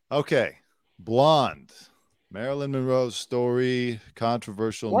 Okay, Blonde. Marilyn Monroe's story,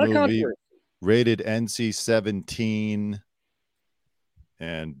 controversial movie, rated NC-17.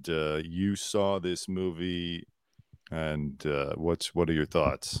 And you saw this movie, and what are your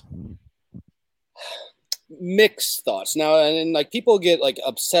thoughts? Mixed thoughts. Now, and like people get like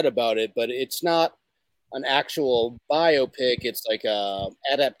upset about it, but it's not an actual biopic. It's like a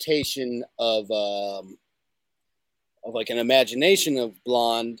adaptation of like an imagination of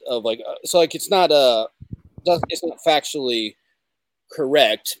Blonde, of like so like it's not factually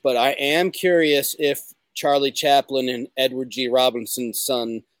correct, but I am curious if Charlie Chaplin and Edward G. Robinson's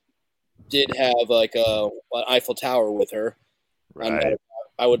son did have like an Eiffel Tower with her. Right.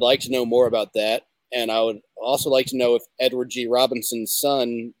 I would like to know more about that, and I would also like to know if Edward G. Robinson's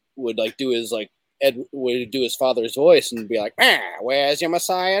son would like do his like would do his father's voice and be like, where's your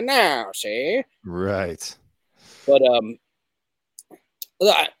Messiah now? See? Right. But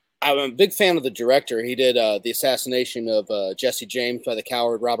I'm a big fan of the director. He did the assassination of Jesse James by the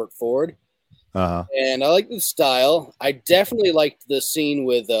coward Robert Ford. And I like the style. I definitely liked the scene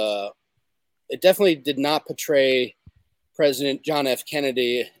with it definitely did not portray President John F.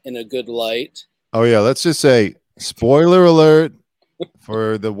 Kennedy in a good light. Oh yeah, let's just say spoiler alert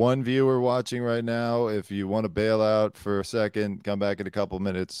for the one viewer watching right now. If you want to bail out for a second, come back in a couple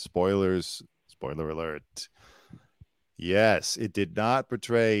minutes. Spoilers, spoiler alert. Yes, it did not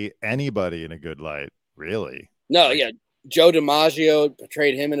portray anybody in a good light, really. No, yeah. Joe DiMaggio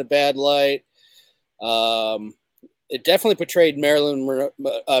portrayed him in a bad light. It definitely portrayed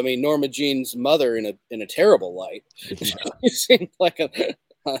Norma Jean's mother in a terrible light. Yeah. She seemed like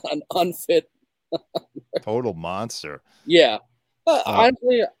an unfit total monster. Yeah.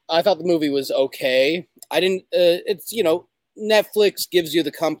 Honestly, I thought the movie was okay. I didn't it's Netflix gives you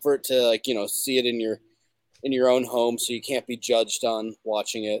the comfort to like, see it in your own home, so you can't be judged on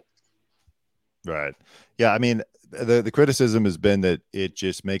watching it. Right. Yeah, I mean, the criticism has been that it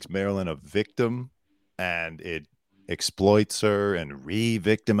just makes Marilyn a victim, and it exploits her and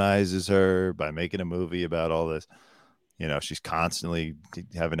re-victimizes her by making a movie about all this. She's constantly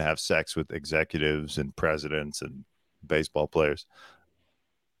having to have sex with executives and presidents and baseball players.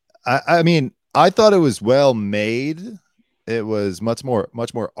 I mean, I thought it was well made. It was much more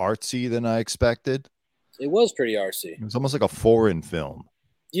artsy than I expected. It was pretty RC. It was almost like a foreign film.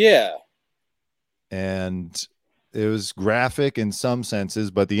 Yeah. And it was graphic in some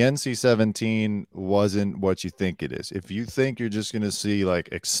senses, but the NC-17 wasn't what you think it is. If you think you're just going to see like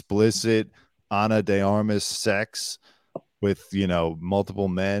explicit Ana de Armas sex with, multiple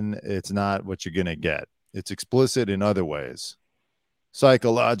men, it's not what you're going to get. It's explicit in other ways,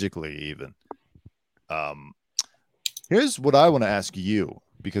 psychologically even. Here's what I want to ask you,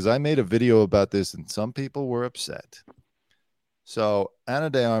 because I made a video about this and some people were upset. So Ana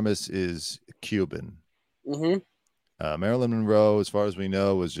de Armas is Cuban. Mm-hmm. Marilyn Monroe, as far as we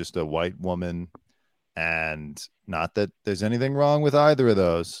know, was just a white woman. And not that there's anything wrong with either of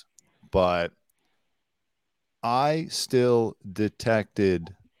those, but I still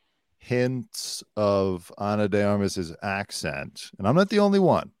detected hints of Ana de Armas's accent. And I'm not the only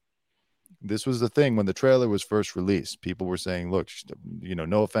one. This was the thing when the trailer was first released. People were saying, look,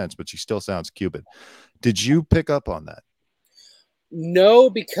 no offense, but she still sounds Cuban. Did you pick up on that? No,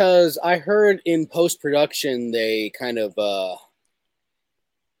 because I heard in post-production they kind of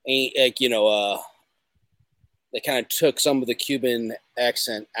they kind of took some of the Cuban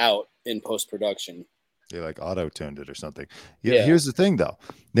accent out in post-production. They like auto-tuned it or something. Yeah. Here's the thing, though.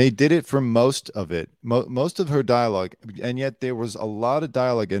 They did it for most of it, most of her dialogue, and yet there was a lot of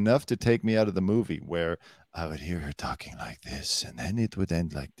dialogue, enough to take me out of the movie, where I would hear her talking like this, and then it would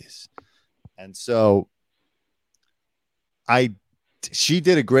end like this. And so she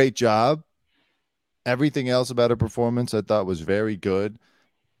did a great job. Everything else about her performance I thought was very good.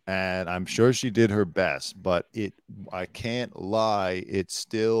 And I'm sure she did her best, but I can't lie, it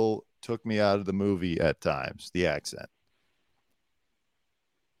still took me out of the movie at times, the accent.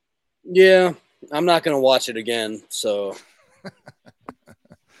 Yeah, I'm not going to watch it again, so.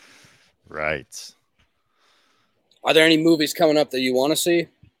 Right. Are there any movies coming up that you want to see?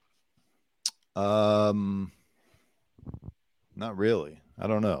 Not really. I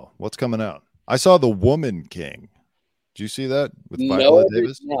don't know. What's coming out? I saw The Woman King. Did you see that with Viola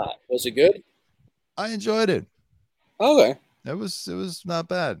Davis? Not. Was it good? I enjoyed it. Okay. It was not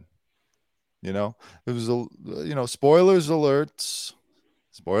bad. It was spoilers alerts.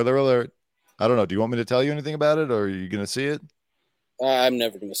 Spoiler alert. I don't know. Do you want me to tell you anything about it, or are you going to see it? I'm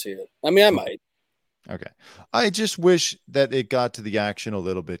never going to see it. I mean, I might. Okay. I just wish that it got to the action a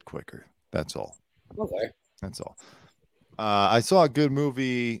little bit quicker. That's all. Okay. That's all. I saw a good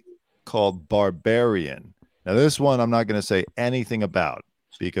movie called Barbarian. Now, this one I'm not going to say anything about,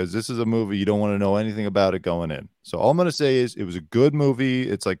 because this is a movie you don't want to know anything about it going in. So all I'm going to say is it was a good movie.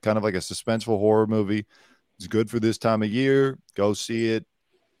 It's like kind of like a suspenseful horror movie. It's good for this time of year. Go see it.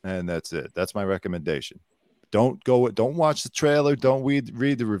 And that's it. That's my recommendation. Don't watch the trailer. Don't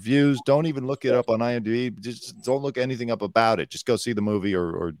read the reviews. Don't even look it up on IMDb. Just don't look anything up about it. Just go see the movie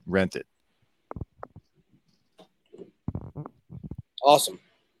or rent it. Awesome.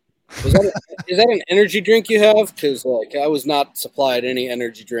 Is that an energy drink you have? Because I was not supplied any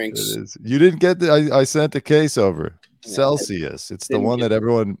energy drinks. It is. You didn't get I sent a case over. Celsius. It's the one that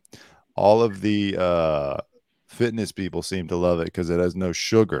all of the fitness people seem to love it because it has no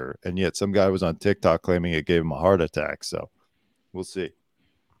sugar, and yet some guy was on TikTok claiming it gave him a heart attack. So we'll see.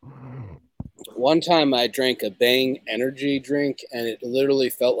 One time I drank a Bang energy drink, and it literally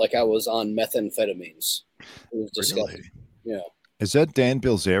felt like I was on methamphetamines. It was disgusting. Really? Yeah. Is that Dan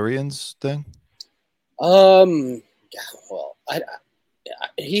Bilzerian's thing? Well,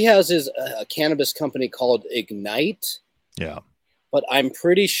 he has his cannabis company called Ignite. Yeah. But I'm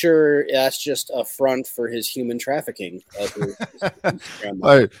pretty sure that's just a front for his human trafficking.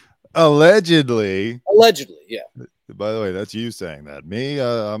 Right. Allegedly. Allegedly, yeah. By the way, that's you saying that. Me,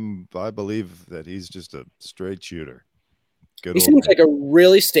 I believe that he's just a straight shooter. He seems like a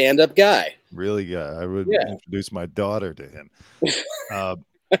really stand-up guy. Really guy. I would introduce my daughter to him.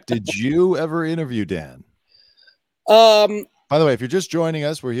 Did you ever interview Dan? By the way, if you're just joining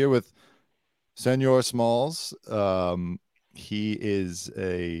us, we're here with Senor Smalls. He is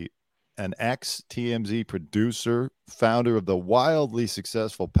an ex-TMZ producer, founder of the wildly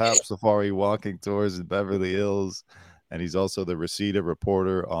successful Pap Safari walking tours in Beverly Hills, and he's also the Reseda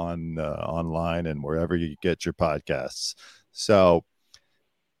reporter on online and wherever you get your podcasts. So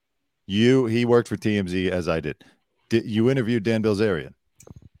he worked for TMZ, as I did. Did you interview Dan Bilzerian?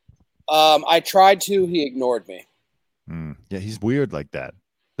 I tried to. He ignored me. Yeah, he's weird like that.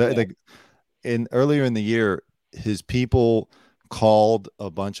 Earlier in the year, his people called a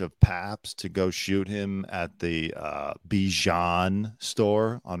bunch of paps to go shoot him at the Bijan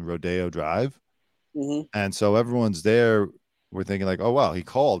store on Rodeo Drive. Mm-hmm. And so everyone's there we're thinking like, oh wow, he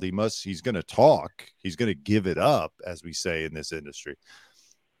called. He's going to talk. He's going to give it up, as we say in this industry.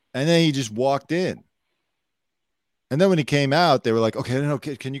 And then he just walked in. And then when he came out, they were like, okay, no,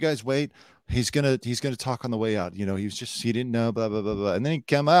 can you guys wait? He's gonna talk on the way out. He didn't know, blah, blah, blah, blah. And then he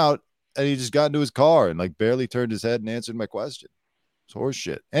came out and he just got into his car and like barely turned his head and answered my question. It's horse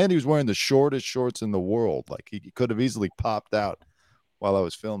shit. And he was wearing the shortest shorts in the world. Like he could have easily popped out while I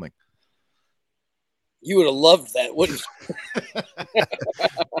was filming. You would have loved that, wouldn't you?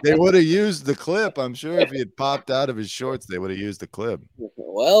 They would have used the clip. I'm sure if he had popped out of his shorts, they would have used the clip.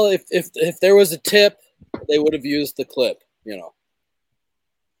 Well, if there was a tip, they would have used the clip,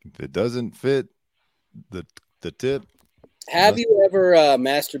 If it doesn't fit the tip. Have you ever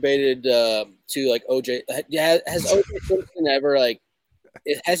masturbated to like OJ? Has OJ Simpson ever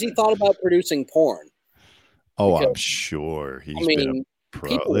has he thought about producing porn? Oh, because, I'm sure he's been a pro.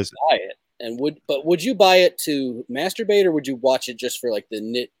 People buy it, and would you buy it to masturbate, or would you watch it just for like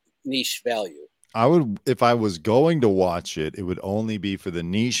the niche value? I would, if I was going to watch it, it would only be for the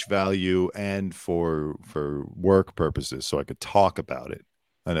niche value and for work purposes, so I could talk about it,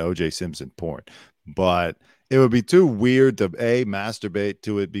 an OJ Simpson porn. But it would be too weird to A, masturbate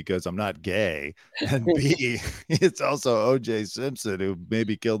to it because I'm not gay, and B, it's also OJ Simpson who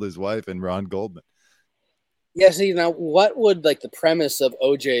maybe killed his wife and Ron Goldman. Yeah, see, now what would like the premise of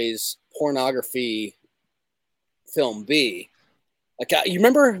OJ's pornography film be? Like, you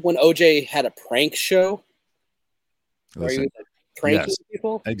remember when OJ had a prank show? Where he was pranking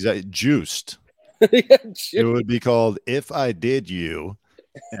people? Exactly. Juiced. Juiced. It would be called If I Did You,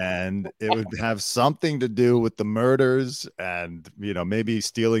 and it would have something to do with the murders and, maybe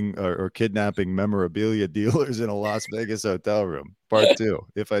stealing or kidnapping memorabilia dealers in a Las Vegas hotel room. Part 2.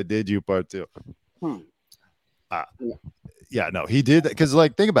 If I Did You, Part 2. Yeah, no, he did. Because,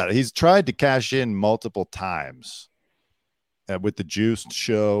 think about it. He's tried to cash in multiple times. With the Juiced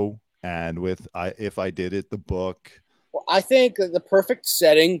show and with If I Did It, the book. Well, I think the perfect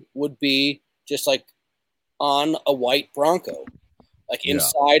setting would be just like on a white Bronco, like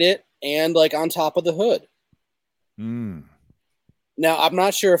inside it and like on top of the hood. Now, I'm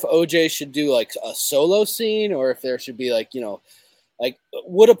not sure if OJ should do like a solo scene or if there should be like,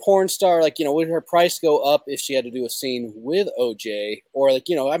 would a porn star, would her price go up if she had to do a scene with OJ? Or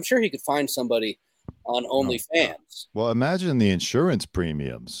I'm sure he could find somebody on OnlyFans. Well, imagine the insurance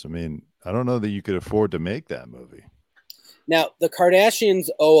premiums. I mean, I don't know that you could afford to make that movie. Now, the Kardashians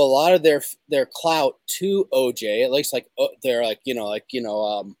owe a lot of their clout to OJ. At least they're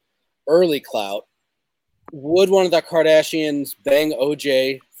early clout. Would one of the Kardashians bang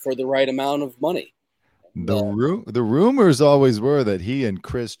OJ for the right amount of money? The rumors always were that he and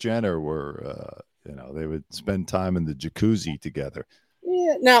Kris Jenner were, they would spend time in the jacuzzi together.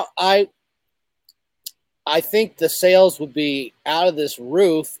 Yeah. Now, I think the sales would be out of this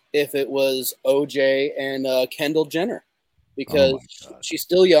roof if it was OJ and Kendall Jenner, because she's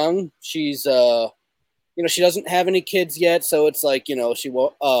still young. She's, she doesn't have any kids yet. So it's like, she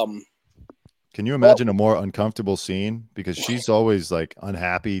won't. Can you imagine a more uncomfortable scene? Because she's always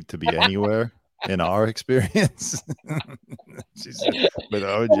unhappy to be anywhere in our experience. She's with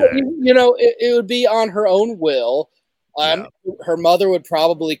OJ. It would be on her own will. Her mother would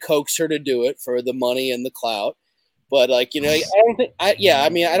probably coax her to do it for the money and the clout, but I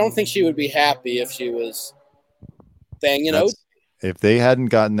don't think she would be happy if she was banging OJ. If they hadn't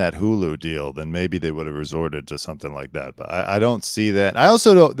gotten that Hulu deal, then maybe they would have resorted to something like that. But I don't see that. I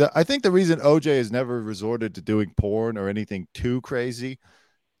also don't. I think the reason OJ has never resorted to doing porn or anything too crazy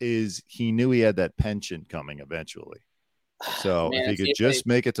is he knew he had that pension coming eventually. So if he could just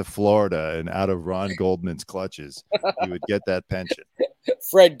make it to Florida and out of Ron Goldman's clutches, he would get that pension.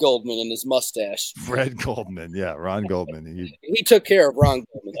 Fred Goldman and his mustache. Fred Goldman, yeah, Ron Goldman. He took care of Ron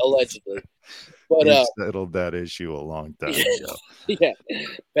Goldman, allegedly. But he settled that issue a long time ago. Yeah,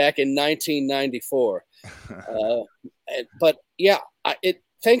 back in 1994. But yeah,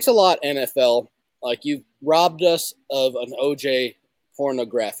 thanks a lot, NFL. You've robbed us of an OJ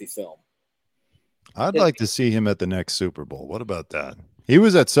pornography film. I'd like to see him at the next Super Bowl. What about that? He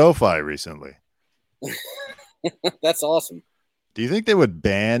was at SoFi recently. That's awesome. Do you think they would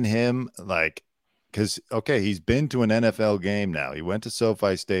ban him? Because, he's been to an NFL game now. He went to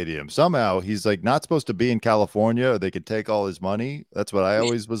SoFi Stadium. Somehow he's not supposed to be in California or they could take all his money. That's what I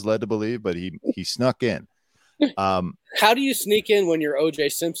always was led to believe, but he snuck in. How do you sneak in when you're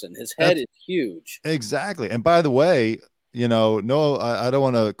OJ Simpson? His head is huge. Exactly. And by the way, I don't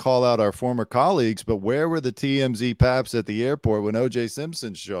want to call out our former colleagues, but where were the TMZ paps at the airport when OJ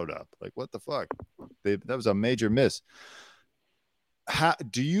Simpson showed up? What the fuck? That was a major miss. How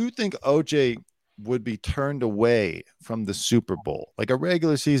do you think OJ would be turned away from the Super Bowl. Like a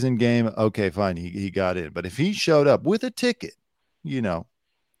regular season game, okay, fine, he got in. But if he showed up with a ticket, you know,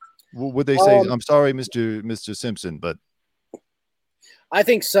 would they say, I'm sorry, Mr. Simpson, but I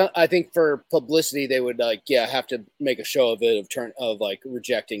think so. I think for publicity, they would have to make a show of it of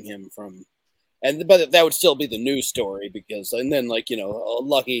rejecting him from, but that would still be the news story because, and then a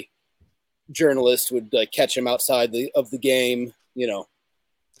lucky journalist would catch him outside of the game,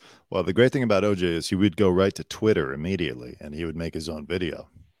 Well, the great thing about OJ is he would go right to Twitter immediately and he would make his own video.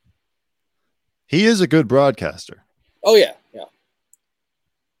 He is a good broadcaster. Oh yeah.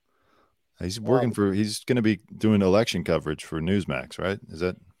 He's working he's going to be doing election coverage for Newsmax, right? Is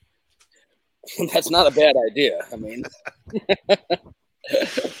that? That's not a bad idea. I mean,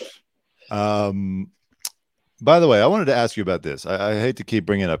 by the way, I wanted to ask you about this. I hate to keep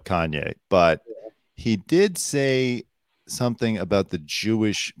bringing up Kanye, but he did say something about the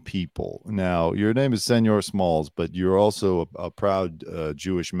Jewish people. Now, your name is Senor Smalls, but you're also a proud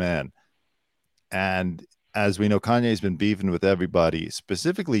Jewish man. And as we know, Kanye's been beefing with everybody,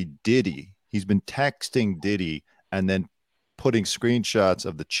 specifically Diddy. He's been texting Diddy and then putting screenshots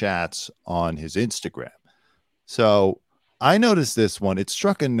of the chats on his Instagram. So I noticed this one. It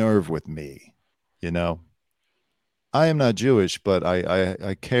struck a nerve with me. You know, I am not Jewish, but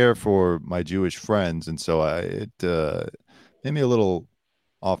I care for my Jewish friends. And so it made me a little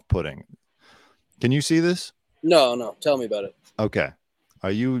off-putting. Can you see this? No. Tell me about it. Okay. Are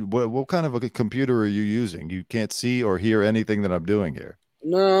you what kind of a computer are you using? You can't see or hear anything that I'm doing here.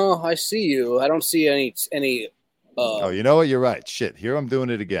 No, I see you. I don't see any. Oh, you know what? You're right. Shit. Here I'm doing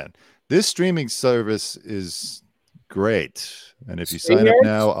it again. This streaming service is great, and if you sign up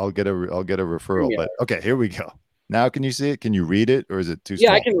now, I'll get a referral. But okay, here we go. Now, can you see it? Can you read it, or is it too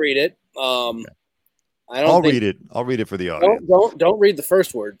small? Yeah, I can read it. Okay. I'll read it. I'll read it for the audience. Don't read the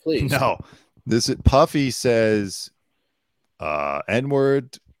first word, please. No. Puffy says.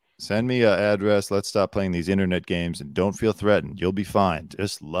 N-word, send me an address. Let's stop playing these internet games and don't feel threatened. You'll be fine.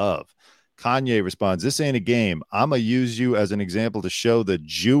 Just love. Kanye responds, this ain't a game. I'm going to use you as an example to show the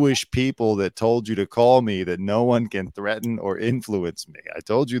Jewish people that told you to call me that no one can threaten or influence me. I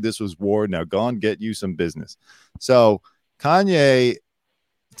told you this was war. Now go and get you some business. So Kanye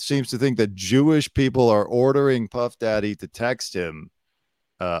seems to think that Jewish people are ordering Puff Daddy to text him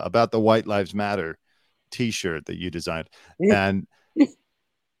about the White Lives Matter T-shirt that you designed, and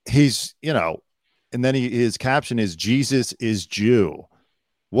he's and then his caption is Jesus is Jew.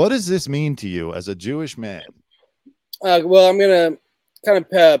 What does this mean to you as a Jewish man? Well, I'm gonna kind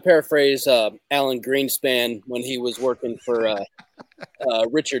of paraphrase Alan Greenspan when he was working for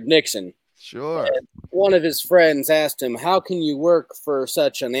Richard Nixon. Sure. And one of his friends asked him, "How can you work for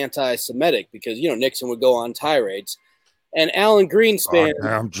such an anti-Semitic?" Because Nixon would go on tirades, and Alan Greenspan.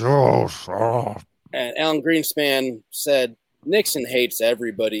 I'm Jewish. And Alan Greenspan said Nixon hates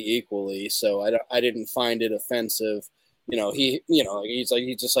everybody equally, so I didn't find it offensive. He's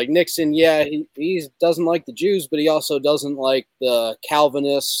just like Nixon. Yeah, he doesn't like the Jews, but he also doesn't like the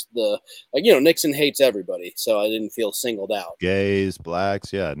Calvinists. Nixon hates everybody, so I didn't feel singled out. Gays,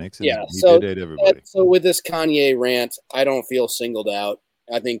 blacks, yeah, Nixon. Yeah, he did hate everybody. So with this Kanye rant, I don't feel singled out.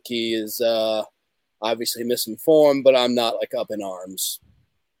 I think he is obviously misinformed, but I'm not up in arms.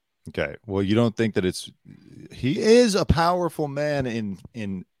 Okay. Well, you don't think that he is a powerful man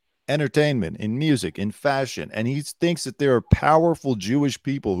in entertainment, in music, in fashion, and he thinks that there are powerful Jewish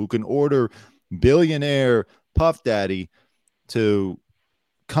people who can order billionaire Puff Daddy to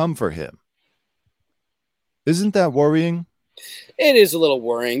come for him. Isn't that worrying? It is a little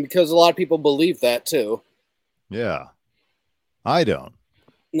worrying because a lot of people believe that too. Yeah. I don't.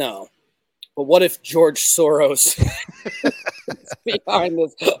 No. But what if George Soros is behind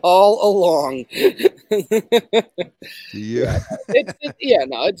this all along?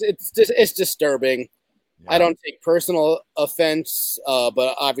 It's disturbing. Yeah. I don't take personal offense,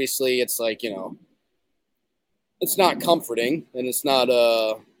 but obviously it's it's not comforting, and it's not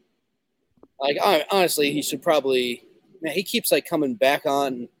honestly he should probably. Man, he keeps coming back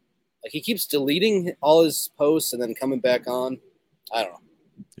on, he keeps deleting all his posts and then coming back on. I don't know.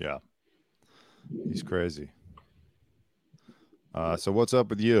 Yeah. He's crazy. So what's up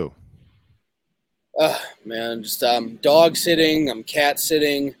with you? Man, just dog sitting, I'm cat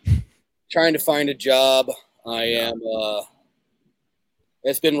sitting, trying to find a job. I am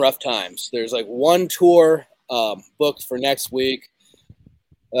it's been rough times. There's one tour booked for next week.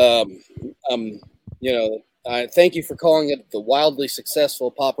 I thank you for calling it the wildly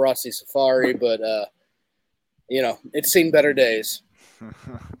successful paparazzi safari, but it's seen better days.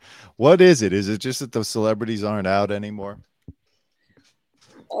 What is it? Is it just that the celebrities aren't out anymore?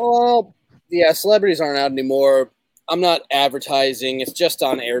 Oh, Yeah, celebrities aren't out anymore. I'm not advertising. It's just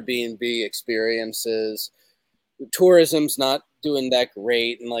on Airbnb experiences. Tourism's not doing that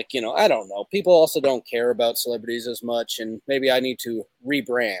great. And I don't know. People also don't care about celebrities as much. And maybe I need to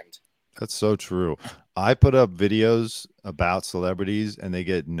rebrand. That's so true. I put up videos about celebrities and they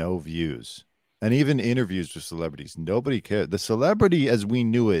get no views. And even interviews with celebrities, nobody cares. The celebrity as we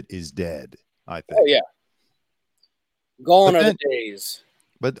knew it is dead, I think. Oh, yeah. Gone But are then- the days.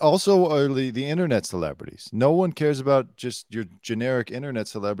 But also are the internet celebrities. No one cares about just your generic internet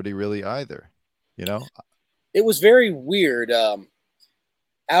celebrity really either. You know? It was very weird. Out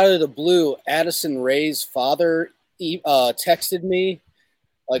of the blue, Addison Rae's father texted me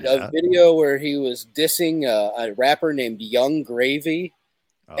a video where he was dissing a rapper named Young Gravy.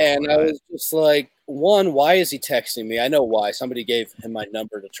 And I was just like, one, why is he texting me? I know why. Somebody gave him my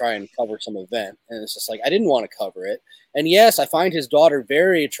number to try and cover some event. And it's just like, I didn't want to cover it. And yes, I find his daughter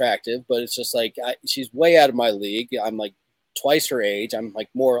very attractive, but it's just like, she's way out of my league. I'm like twice her age. I'm like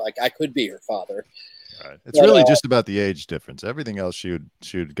more like I could be her father. Right. It's really just about the age difference. Everything else she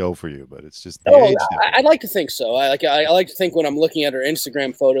would go for you, but it's just the age difference. I'd like to think so. I like to think when I'm looking at her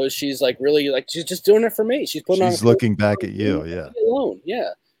Instagram photos, she's like really like she's just doing it for me. She's looking back at you. Yeah. Alone. Yeah.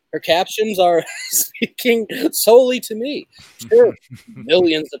 Her captions are speaking solely to me. Sure,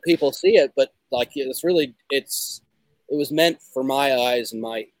 millions of people see it, but like it was meant for my eyes and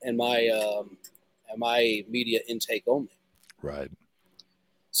my media intake only. Right.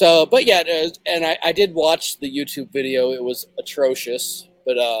 So, but yeah, and I did watch the YouTube video. It was atrocious,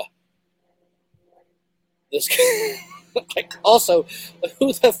 but this like also,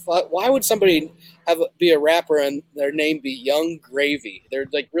 who the fuck? Why would somebody be a rapper and their name be Young Gravy? They're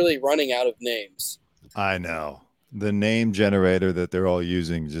like really running out of names. I know. The name generator that they're all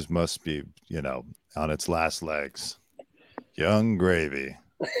using just must be, on its last legs. Young Gravy.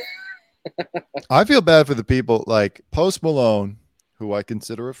 I feel bad for the people like Post Malone, who I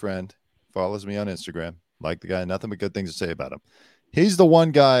consider a friend, follows me on Instagram. Like the guy, nothing but good things to say about him. He's the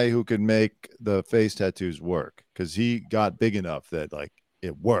one guy who could make the face tattoos work because he got big enough that like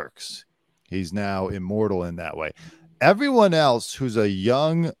it works. He's now immortal in that way. Everyone else who's a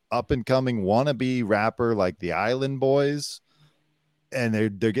young up and coming wannabe rapper like the Island Boys, and they're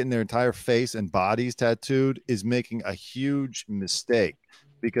getting their entire face and bodies tattooed, is making a huge mistake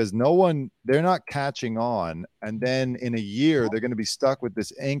because they're not catching on. And then in a year, they're going to be stuck with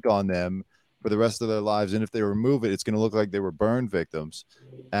this ink on them for the rest of their lives. And if they remove it, it's going to look like they were burn victims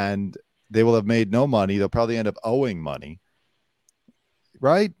and they will have made no money. They'll probably end up owing money.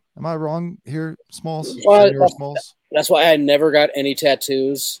 Right? Am I wrong here, Smalls? Smalls? That's why I never got any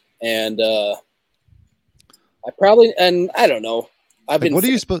tattoos. And I don't know. What are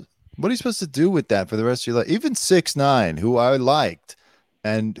you supposed to do with that for the rest of your life? Even 6ix9ine, who I liked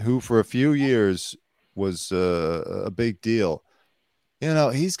and who for a few years was a big deal.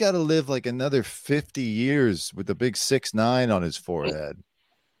 He's got to live like another 50 years with the big 6ix9ine on his forehead.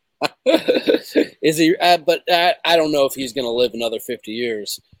 Is he? But I don't know if he's going to live another 50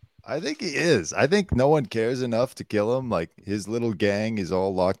 years. I think he is. I think no one cares enough to kill him. Like his little gang is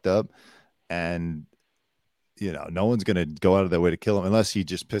all locked up and no one's going to go out of their way to kill him unless he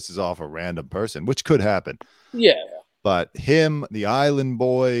just pisses off a random person, which could happen. Yeah. But him, the Island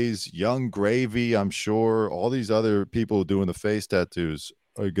Boys, Young Gravy, I'm sure all these other people doing the face tattoos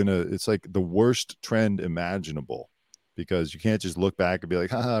it's like the worst trend imaginable because you can't just look back and be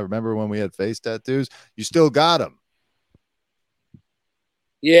like, remember when we had face tattoos? You still got them.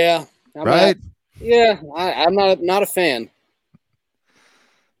 Yeah. Right? I'm not a fan.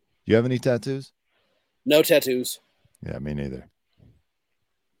 You have any tattoos? No tattoos. Yeah, me neither.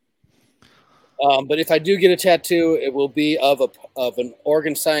 But if I do get a tattoo, it will be of an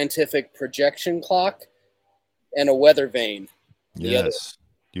Oregon Scientific projection clock and a weather vane. Yes,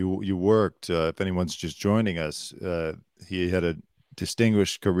 you worked. If anyone's just joining us, he had a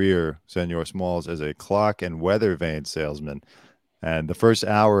distinguished career, Senor Smalls, as a clock and weather vane salesman. And the first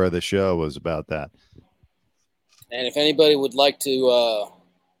hour of the show was about that. And if anybody would like to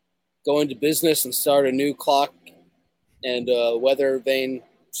go into business and start a new clock and weather vane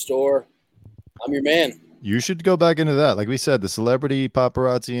store, I'm your man. You should go back into that. Like we said, the celebrity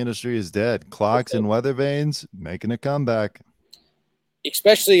paparazzi industry is dead. Clocks and weather vanes making a comeback.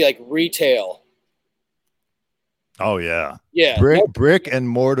 Especially like retail. Oh, yeah. Yeah. Brick and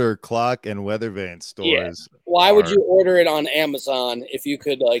mortar clock and weather vane stores. Yeah. Why would you order it on Amazon if you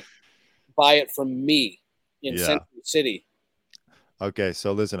could like buy it from me in Century City? Okay,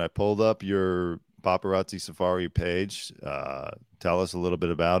 so listen, I pulled up your paparazzi safari page. Tell us a little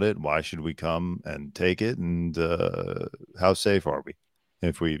bit about it. Why should we come and take it? And how safe are we?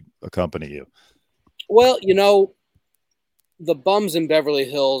 if we accompany you. Well, the bums in Beverly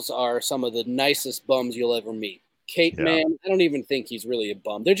Hills are some of the nicest bums you'll ever meet. Kate, Yeah. man, I don't even think he's really a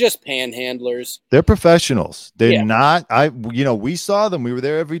bum. They're just panhandlers. They're professionals. They're Yeah. not. We saw them. We were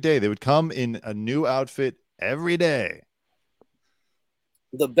there every day. They would come in a new outfit every day.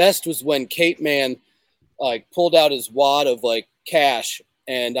 The best was when Kate Man like pulled out his wad of like cash,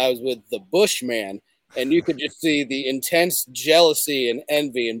 and I was with the Bushman, and you could just see the intense jealousy and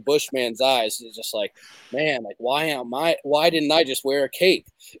envy in Bushman's eyes. It's just like, man, like why didn't I just wear a cape?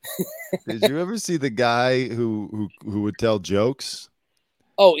 Did you ever see the guy who would tell jokes?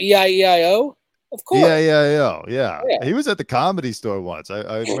 Oh, EIEIO? Of course. Yeah. Yeah. He was at the Comedy Store once.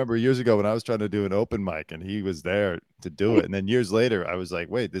 I remember years ago when I was trying to do an open mic, and he was there to do it. And then years later, I was like,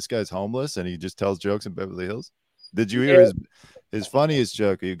 wait, this guy's homeless and he just tells jokes in Beverly Hills? Did you hear his funniest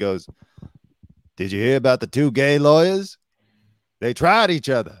joke? He goes, did you hear about the two gay lawyers? They tried each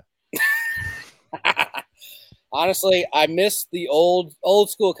other. Honestly, I miss the old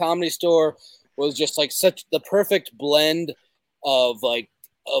school Comedy Store. Was just like such the perfect blend of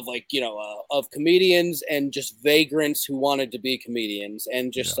of comedians and just vagrants who wanted to be comedians,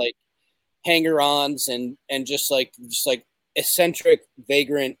 and just like hanger-ons and just like eccentric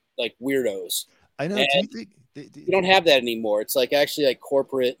vagrant like weirdos. I know. And do you think you don't have that anymore? It's like actually like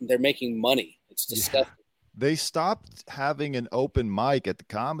corporate, and they're making money. It's disgusting. Yeah. They stopped having an open mic at the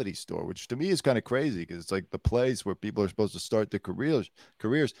Comedy Store, which to me is kind of crazy because it's like the place where people are supposed to start their careers.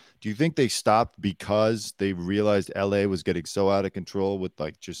 Do you think they stopped because they realized LA was getting so out of control with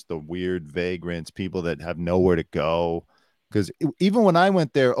like just the weird vagrants, people that have nowhere to go? Because even when I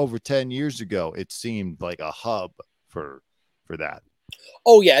went there over 10 years ago, it seemed like a hub for that.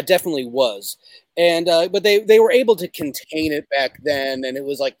 Oh yeah, it definitely was. And but they were able to contain it back then, and it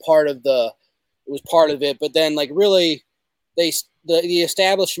was like part of it. But then like really, the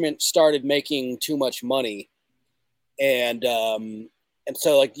establishment started making too much money, and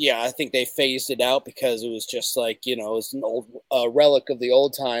so like yeah, I think they phased it out because it was just like it was an old relic of the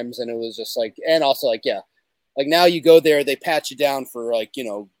old times, and it was just like, and also like yeah, like now you go there, they pat you down for like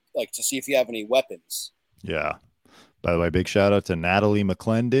like to see if you have any weapons. Yeah. By the way, big shout out to Natalie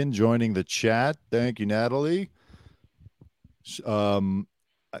McClendon joining the chat. Thank you, Natalie. When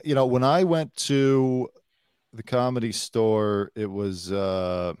I went to the Comedy Store, it was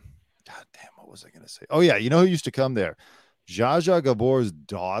God damn, what was I gonna say? Oh yeah, you know who used to come there? Zsa Zsa Gabor's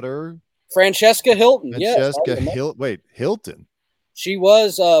daughter, Francesca Hilton. Hilton. She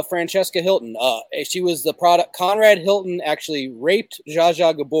was Francesca Hilton. She was the product. Conrad Hilton actually raped Zsa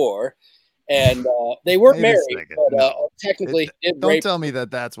Zsa Gabor, and they weren't married. But, no. Technically, don't tell me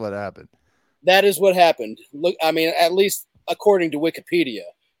that that's what happened. That is what happened. Look, I mean, at least according to Wikipedia,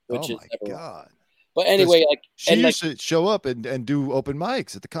 which oh is my god. But anyway, like she used to show up and do open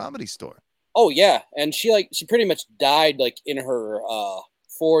mics at the Comedy Store. Oh yeah, and she pretty much died like in her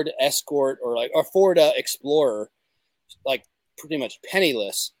Ford Escort or Ford Explorer, like pretty much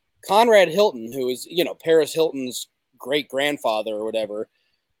penniless. Conrad Hilton, who is Paris Hilton's great grandfather or whatever,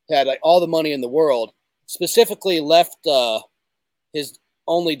 had like all the money in the world. Specifically, left his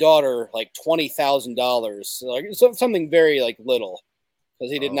only daughter like $20,000, like something very like little,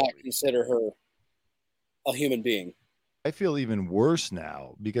 because he did not consider her a human being. I feel even worse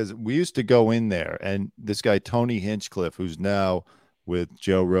now because we used to go in there, and this guy Tony Hinchcliffe, who's now with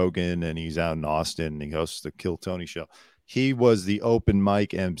Joe Rogan and he's out in Austin and he hosts the Kill Tony show. He was the open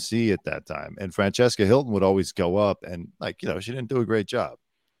mic MC at that time, and Francesca Hilton would always go up and she didn't do a great job.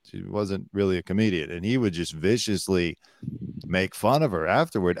 She wasn't really a comedian, and he would just viciously make fun of her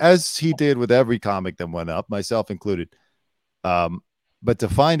afterward, as he did with every comic that went up, myself included. But to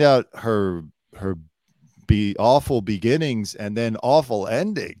find out her awful beginnings and then awful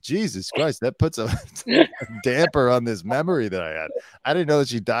ending, Jesus Christ, that puts a damper on this memory that I had. I didn't know that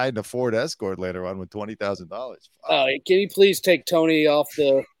she died in a Ford Escort later on with $20,000. Can you please take Tony off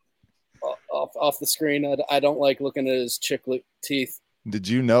the screen? I don't like looking at his chicklet teeth. Did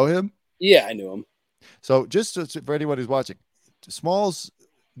you know him? Yeah, I knew him. So just for anyone who's watching, Smalls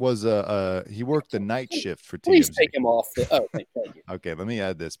was he worked the night shift for TMZ. Please take him off. Thank you. Okay, let me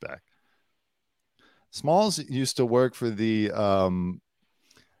add this back. Smalls used to work for the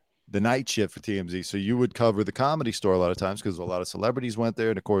night shift for TMZ, so you would cover the Comedy Store a lot of times because a lot of celebrities went there,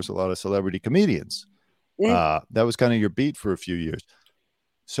 and of course a lot of celebrity comedians. That was kind of your beat for a few years.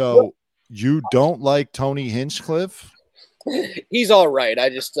 So you don't like Tony Hinchcliffe? He's all right. I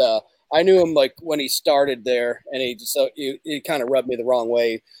just I knew him like when he started there, and he kind of rubbed me the wrong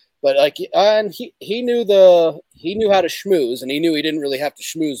way. But like, and he knew how to schmooze, and he knew he didn't really have to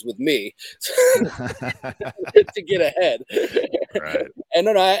schmooze with me to get ahead. Right. And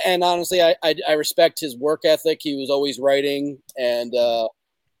no, and honestly, I respect his work ethic. He was always writing, and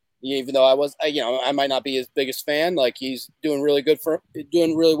even though I might not be his biggest fan, like he's doing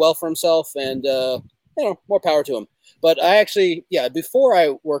really well for himself, and more power to him. But I actually, before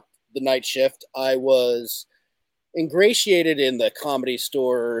I worked the night shift, I was ingratiated in the Comedy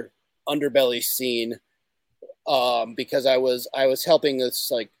Store underbelly scene because I was helping this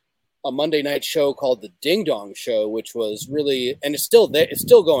like a Monday night show called the Ding Dong Show, which was really, and it's still there, it's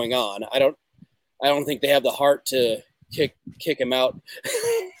still going on. I don't think they have the heart to kick him out.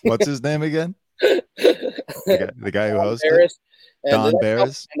 What's his name again? The guy who hosted Barris. Don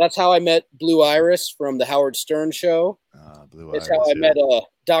Barris. And that's how I met Blue Iris from the Howard Stern Show. That's how I met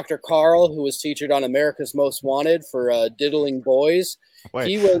Dr. Carl, who was featured on America's Most Wanted for diddling boys. Wait.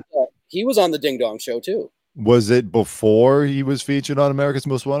 He was on the Ding Dong Show too. Was it before he was featured on America's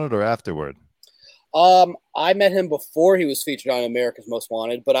Most Wanted or afterward? I met him before he was featured on America's Most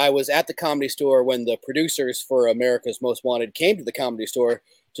Wanted, but I was at the Comedy Store when the producers for America's Most Wanted came to the Comedy Store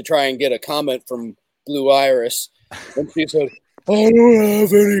to try and get a comment from Blue Iris. And she said, "I don't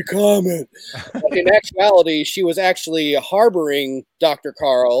have any comment." But in actuality, she was actually harboring Dr.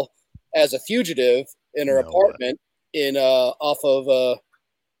 Carl as a fugitive in her apartment in off of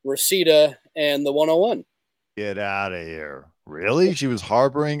Reseda and the 101. Get out of here. Really? She was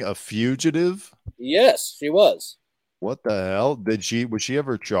harboring a fugitive? Yes, she was. What the hell? Was she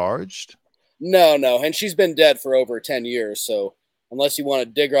ever charged? No. And she's been dead for over 10 years. So unless you want to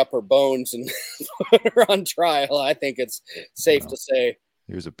dig up her bones and put her on trial, I think it's safe to say.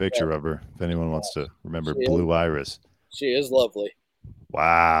 Here's a picture of her if anyone wants to remember Blue Iris. She is lovely.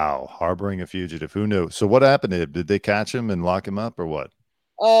 Wow. Harboring a fugitive. Who knew? So what happened to him? Did they catch him and lock him up or what?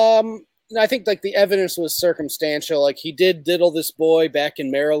 I think like the evidence was circumstantial. Like he did diddle this boy back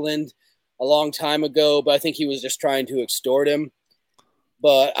in Maryland a long time ago, but I think he was just trying to extort him.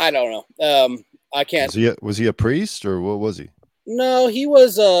 But I don't know. I can't. Was he a priest or what was he? No, he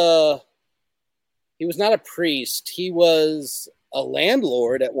was not a priest. He was a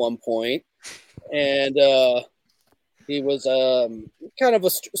landlord at one point, and he was kind of a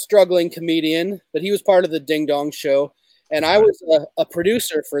struggling comedian. But he was part of the Ding Dong Show. And I was a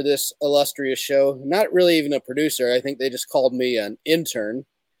producer for this illustrious show. Not really even a producer. I think they just called me an intern,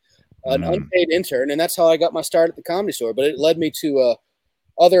 an unpaid intern. And that's how I got my start at the Comedy Store. But it led me to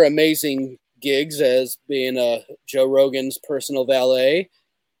other amazing gigs as being Joe Rogan's personal valet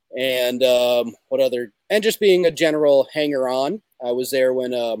and just being a general hanger-on. I was there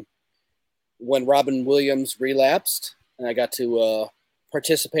when Robin Williams relapsed, and I got to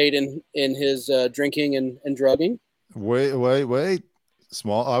participate in his drinking and drugging. Wait.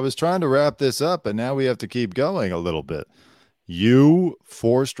 Small. I was trying to wrap this up, but now we have to keep going a little bit. You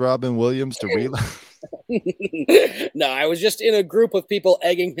forced Robin Williams to relapse? No, I was just in a group of people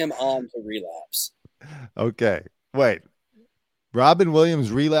egging him on to relapse. Okay. Wait. Robin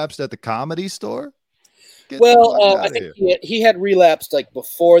Williams relapsed at the Comedy Store? I think he had relapsed like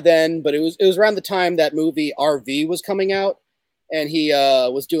before then, but it was around the time that movie RV was coming out, and he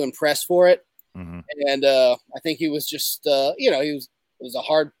was doing press for it. Mm-hmm. And I think he was just, it was a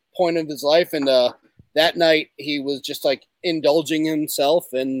hard point of his life. And that night he was just like indulging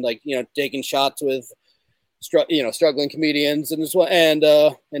himself and like, taking shots with, struggling comedians and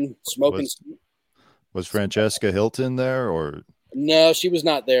smoking. Was Francesca Hilton there or? No, she was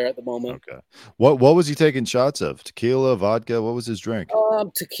not there at the moment. Okay. What was he taking shots of? Tequila, vodka? What was his drink?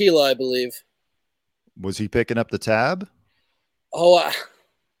 Tequila, I believe. Was he picking up the tab? Oh,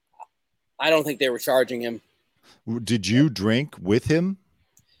 I don't think they were charging him. Did you drink with him?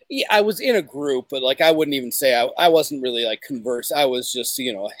 Yeah, I was in a group, but like I wouldn't even say I wasn't really like converse. I was just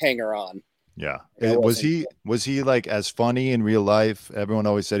a hanger on. Yeah. Was he like as funny in real life? Everyone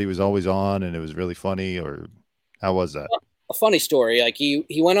always said he was always on, and it was really funny. Or how was that? A funny story. Like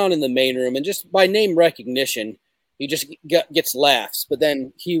he went on in the main room, and just by name recognition, he just gets laughs. But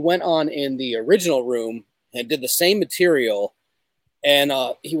then he went on in the original room and did the same material. And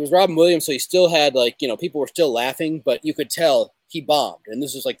he was Robin Williams, so he still had people were still laughing, but you could tell he bombed. And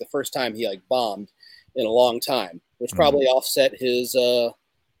this was like the first time he bombed in a long time, which probably offset his,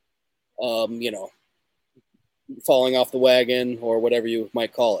 falling off the wagon or whatever you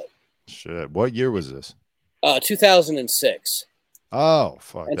might call it. Shit. What year was this? 2006. Oh,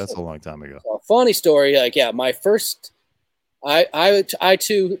 fuck. That's a long time ago. So, funny story. My first. I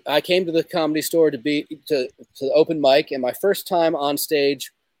came to the Comedy Store to the open mic, and my first time on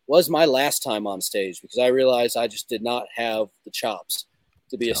stage was my last time on stage because I realized I just did not have the chops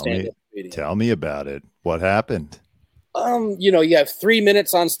to be a stand-up comedian. Tell me about it. What happened? You have 3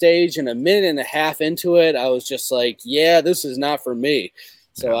 minutes on stage and a minute and a half into it. I was just like, yeah, this is not for me.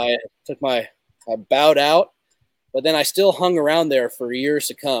 So I bowed out, but then I still hung around there for years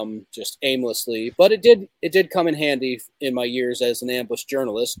to come, just aimlessly. But it did come in handy in my years as an ambush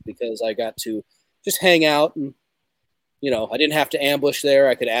journalist, because I got to just hang out, and I didn't have to ambush there.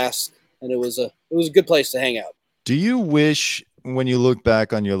 I could ask, and it was a good place to hang out. Do you wish, when you look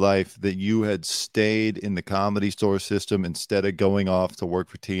back on your life, that you had stayed in the Comedy Store system instead of going off to work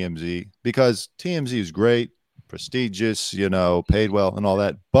for TMZ? Because TMZ is great, prestigious, paid well and all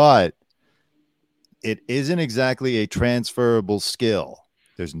that, but it isn't exactly a transferable skill.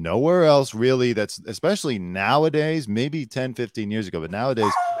 There's nowhere else really that's, especially nowadays, maybe 10, 15 years ago, but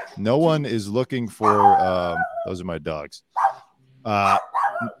nowadays, no one is looking for, those are my dogs.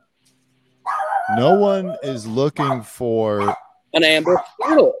 No one is looking for an ambush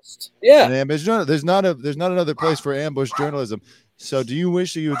journalist. Yeah. An ambush journalist. There's not another place for ambush journalism. So do you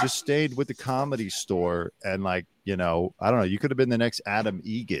wish that you had just stayed with the Comedy Store and, like, I don't know, you could have been the next Adam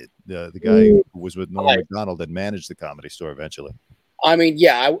Egget, the guy who was with Norm Macdonald and managed the Comedy Store eventually? I mean,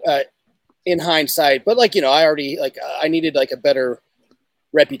 yeah, in hindsight, but I needed like a better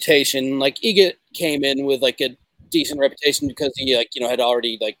reputation. Like Egget came in with like a decent reputation because he had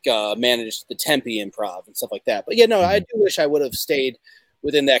already managed the Tempe Improv and stuff like that. But I do wish I would have stayed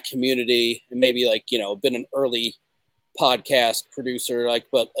within that community and maybe been an early podcast producer,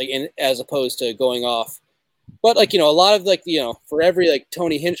 as opposed to going off. But a lot of for every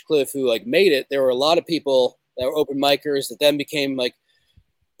Tony Hinchcliffe who made it, there were a lot of people that were open micers that then became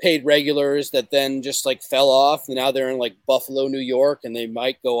paid regulars that then just fell off, and now they're in Buffalo, New York, and they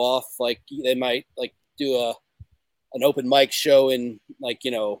might go off they might do an open mic show in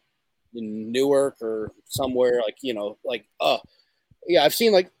in Newark or somewhere I've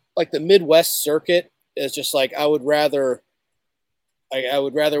seen the Midwest circuit is just I would rather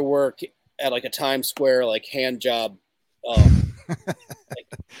work at a Times Square hand job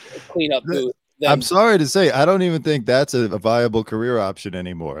cleanup booth. I'm sorry to say, I don't even think that's a viable career option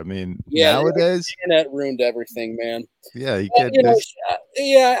anymore. I mean, nowadays, the internet ruined everything, man. Yeah, you can't.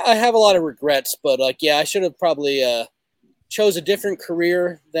 I have a lot of regrets, but I should have probably chose a different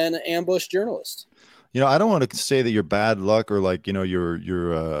career than an ambush journalist. I don't want to say that you're bad luck or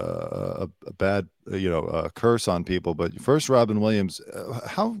you're a bad curse on people, but first, Robin Williams,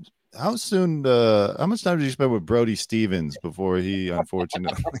 how soon? How much time did you spend with Brody Stevens before he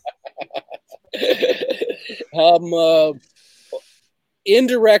unfortunately?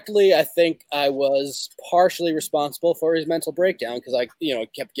 Indirectly, I think I was partially responsible for his mental breakdown because I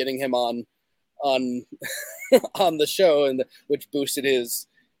kept getting him on the show, and which boosted his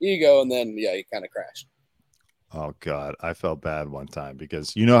ego, and then he kind of crashed. Oh God, I felt bad one time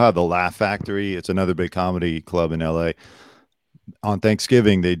because how the Laugh Factory, it's another big comedy club in LA. On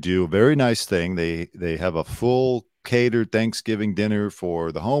Thanksgiving, they do a very nice thing. They have a full catered Thanksgiving dinner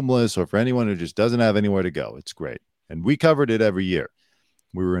for the homeless or for anyone who just doesn't have anywhere to go. It's great. And we covered it every year.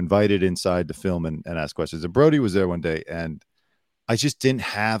 We were invited inside to film and ask questions. And Brody was there one day, and I just didn't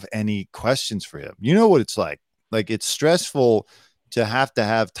have any questions for him. You know what it's like? It's stressful to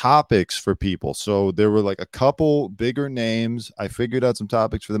have topics for people. So there were a couple bigger names. I figured out some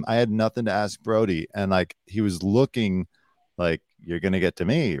topics for them. I had nothing to ask Brody. And he was looking like, you're going to get to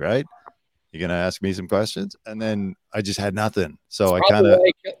me, right? You're going to ask me some questions. And then I just had nothing. So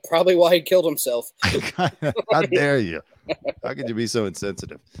probably why he killed himself. How dare you? How could you be so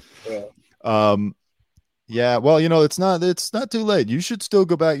insensitive? Yeah. Yeah. Well, it's not too late. You should still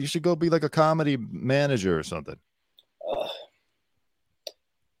go back. You should go be a comedy manager or something.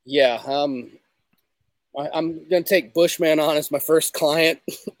 Yeah. I'm going to take Bushman on as my first client.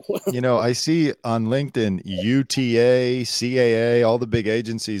 I see on LinkedIn, UTA, CAA, all the big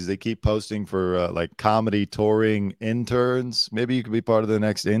agencies, they keep posting for comedy touring interns. Maybe you could be part of the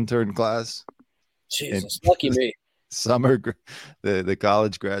next intern class. Jesus, lucky me. Summer, the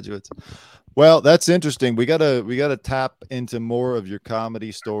college graduates. Well, that's interesting. We gotta tap into more of your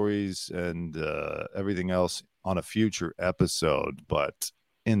comedy stories and everything else on a future episode. But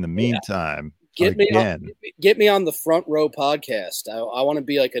in the meantime, Get me on the Front Row podcast. I want to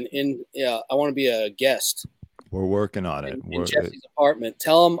be I want to be a guest. We're working on it. In Jesse's apartment.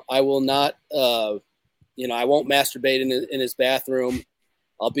 Tell him I will not, I won't masturbate in his bathroom.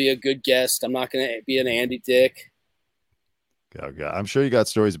 I'll be a good guest. I'm not going to be an Andy Dick. Oh, God. I'm sure you got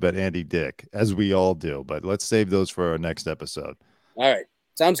stories about Andy Dick, as we all do, but let's save those for our next episode. All right.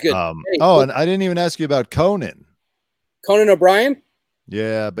 Sounds good. And I didn't even ask you about Conan. Conan O'Brien?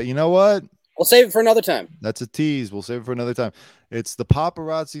 Yeah, but you know what? We'll save it for another time. That's a tease. We'll save it for another time. It's the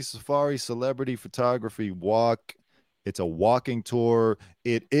Paparazzi Safari Celebrity Photography Walk. It's a walking tour.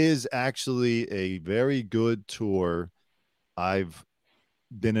 It is actually a very good tour. I've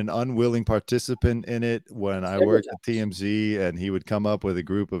been an unwilling participant in it when I worked at TMZ, and he would come up with a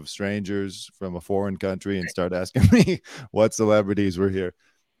group of strangers from a foreign country and start asking me what celebrities were here.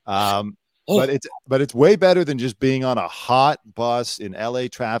 But it's way better than just being on a hot bus in LA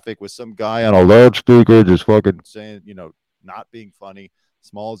traffic with some guy on a loudspeaker just fucking saying, not being funny.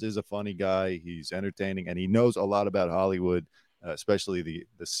 Smalls is a funny guy. He's entertaining, and he knows a lot about Hollywood, especially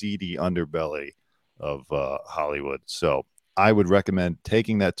the seedy underbelly of Hollywood. So I would recommend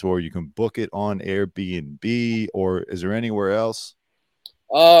taking that tour. You can book it on Airbnb, or is there anywhere else?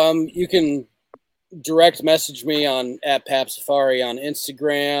 You can direct message me at Pap Safari on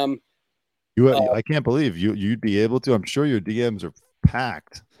Instagram. I can't believe you'd be able to. I'm sure your DMs are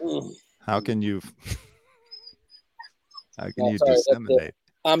packed. How can you disseminate?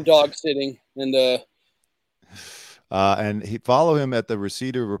 I'm dog sitting, and follow him at the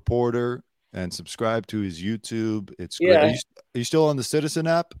Reseda Reporter and subscribe to his YouTube. It's great. Are you still on the Citizen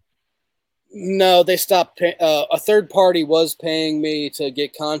app? No, they stopped. A third party was paying me to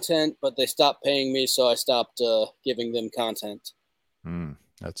get content, but they stopped paying me, so I stopped giving them content.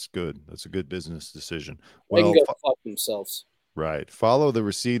 That's good. That's a good business decision. They can go fuck themselves. Right. Follow the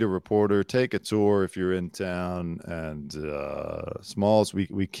Reseda Reporter. Take a tour if you're in town. And Smalls,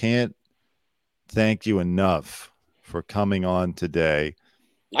 we can't thank you enough for coming on today.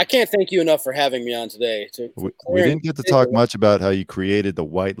 I can't thank you enough for having me on today. We didn't get to talk much about how you created the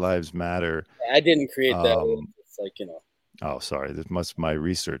White Lives Matter. I didn't create that. It's like, Oh, sorry. This must be my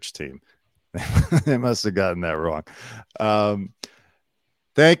research team. They must have gotten that wrong.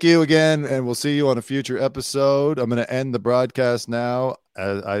 Thank you again, and we'll see you on a future episode. I'm going to end the broadcast now.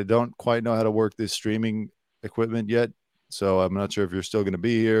 I don't quite know how to work this streaming equipment yet, so I'm not sure if you're still going to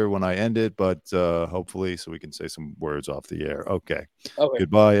be here when I end it, but hopefully so we can say some words off the air. Okay.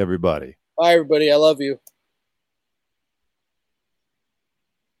 Goodbye, everybody. Bye, everybody. I love you.